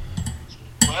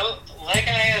 Well, like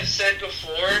I have said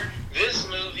before, this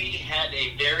movie had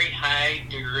a very high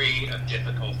degree of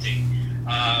difficulty.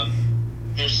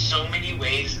 There's so many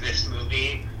ways this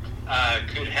movie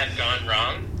could have gone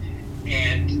wrong,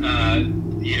 and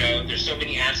there's so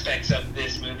many aspects of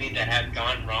this movie that have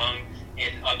gone wrong in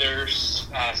other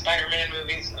Spider-Man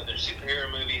movies, other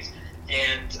superhero movies,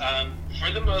 and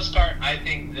for the most part, I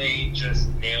think they just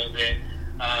nailed it.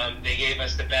 They gave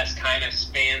us the best kind of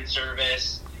fan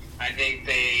service. I think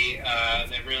they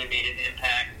really made an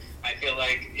impact. I feel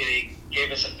like it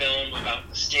gave us a film about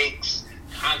mistakes,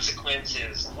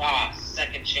 consequences, loss,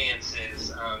 second chances,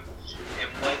 and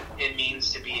what it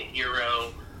means to be a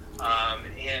hero.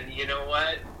 And you know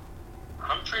what?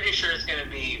 I'm pretty sure it's going to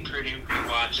be pretty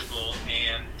rewatchable,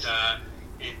 and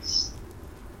it's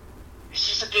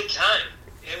just a good time.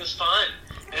 It was fun.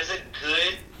 It was a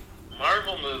good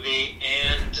Marvel movie,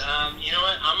 and you know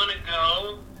what? I'm going to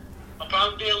go. I'll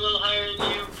probably be a little higher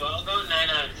than you, but I'll go 9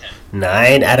 out of 10.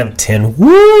 9 out of 10.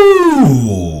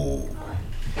 Woo!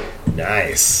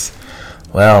 Nice.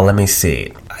 Well, let me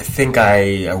see. I think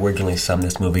I originally summed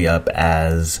this movie up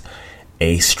as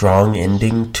a strong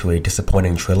ending to a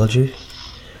disappointing trilogy.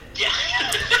 Yeah.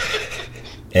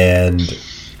 And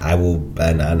I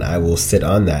will sit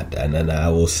on that, and then I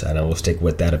will stick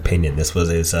with that opinion. This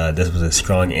was a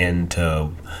strong end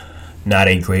to not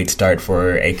a great start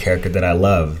for a character that I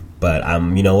love. But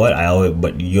you know what?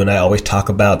 But you and I always talk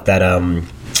about that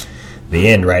the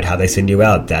end, right? How they send you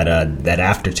out, that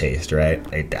aftertaste, right?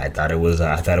 I thought it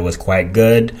was quite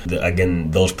good. Again,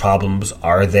 those problems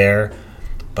are there,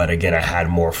 but again, I had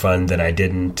more fun than I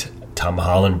didn't. Tom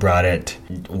Holland brought it,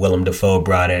 Willem Dafoe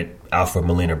brought it, Alfred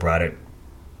Molina brought it,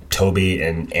 Toby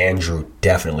and Andrew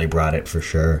definitely brought it for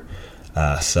sure.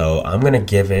 So I'm gonna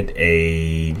give it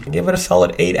a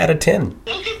solid 8 out of 10.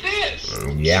 Look at this.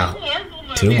 Yeah.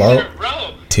 Two Marvel movies in a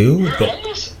row. Two.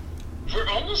 We're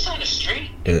almost on a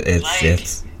streak.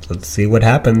 It's. Let's see what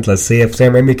happens. Let's see if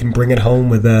Sam Raimi can bring it home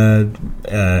with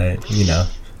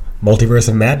Multiverse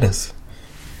of Madness.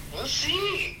 We'll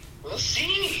see.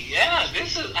 Yeah,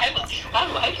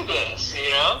 I like this.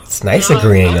 It's nice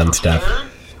agreeing on stuff.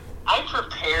 I'm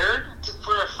prepared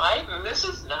for a fight, and this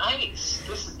is nice.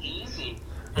 This is easy.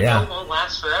 Yeah. I know it won't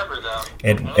last forever, though.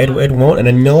 It won't,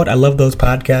 and you know what? I love those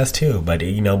podcasts too. But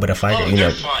if I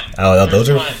they're fun. Those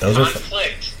are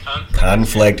conflict.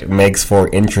 Conflict makes for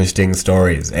interesting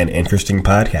stories and interesting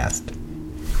podcast.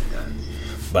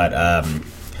 But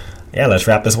yeah, let's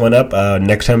wrap this one up.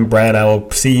 Next time, Brian, I will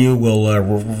see you. We'll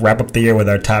wrap up the year with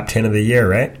our top 10 of the year,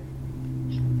 right?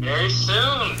 Very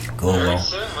soon. Cool. Very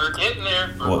soon. We're getting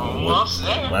there. We're almost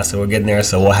there. So we're getting there.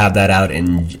 So we'll have that out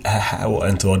and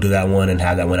so we'll do that one and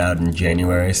have that one out in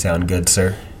January. Sound good,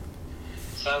 sir?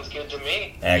 Sounds good to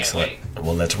me. Excellent.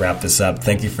 Well, let's wrap this up.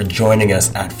 Thank you for joining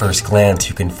us at First Glance.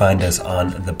 You can find us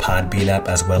on the Podbean app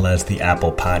as well as the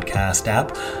Apple Podcast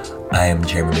app. I am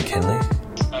Jeremy McKinley.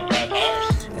 I'm Brad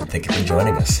Powers. And thank you for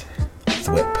joining us.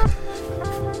 Thwip.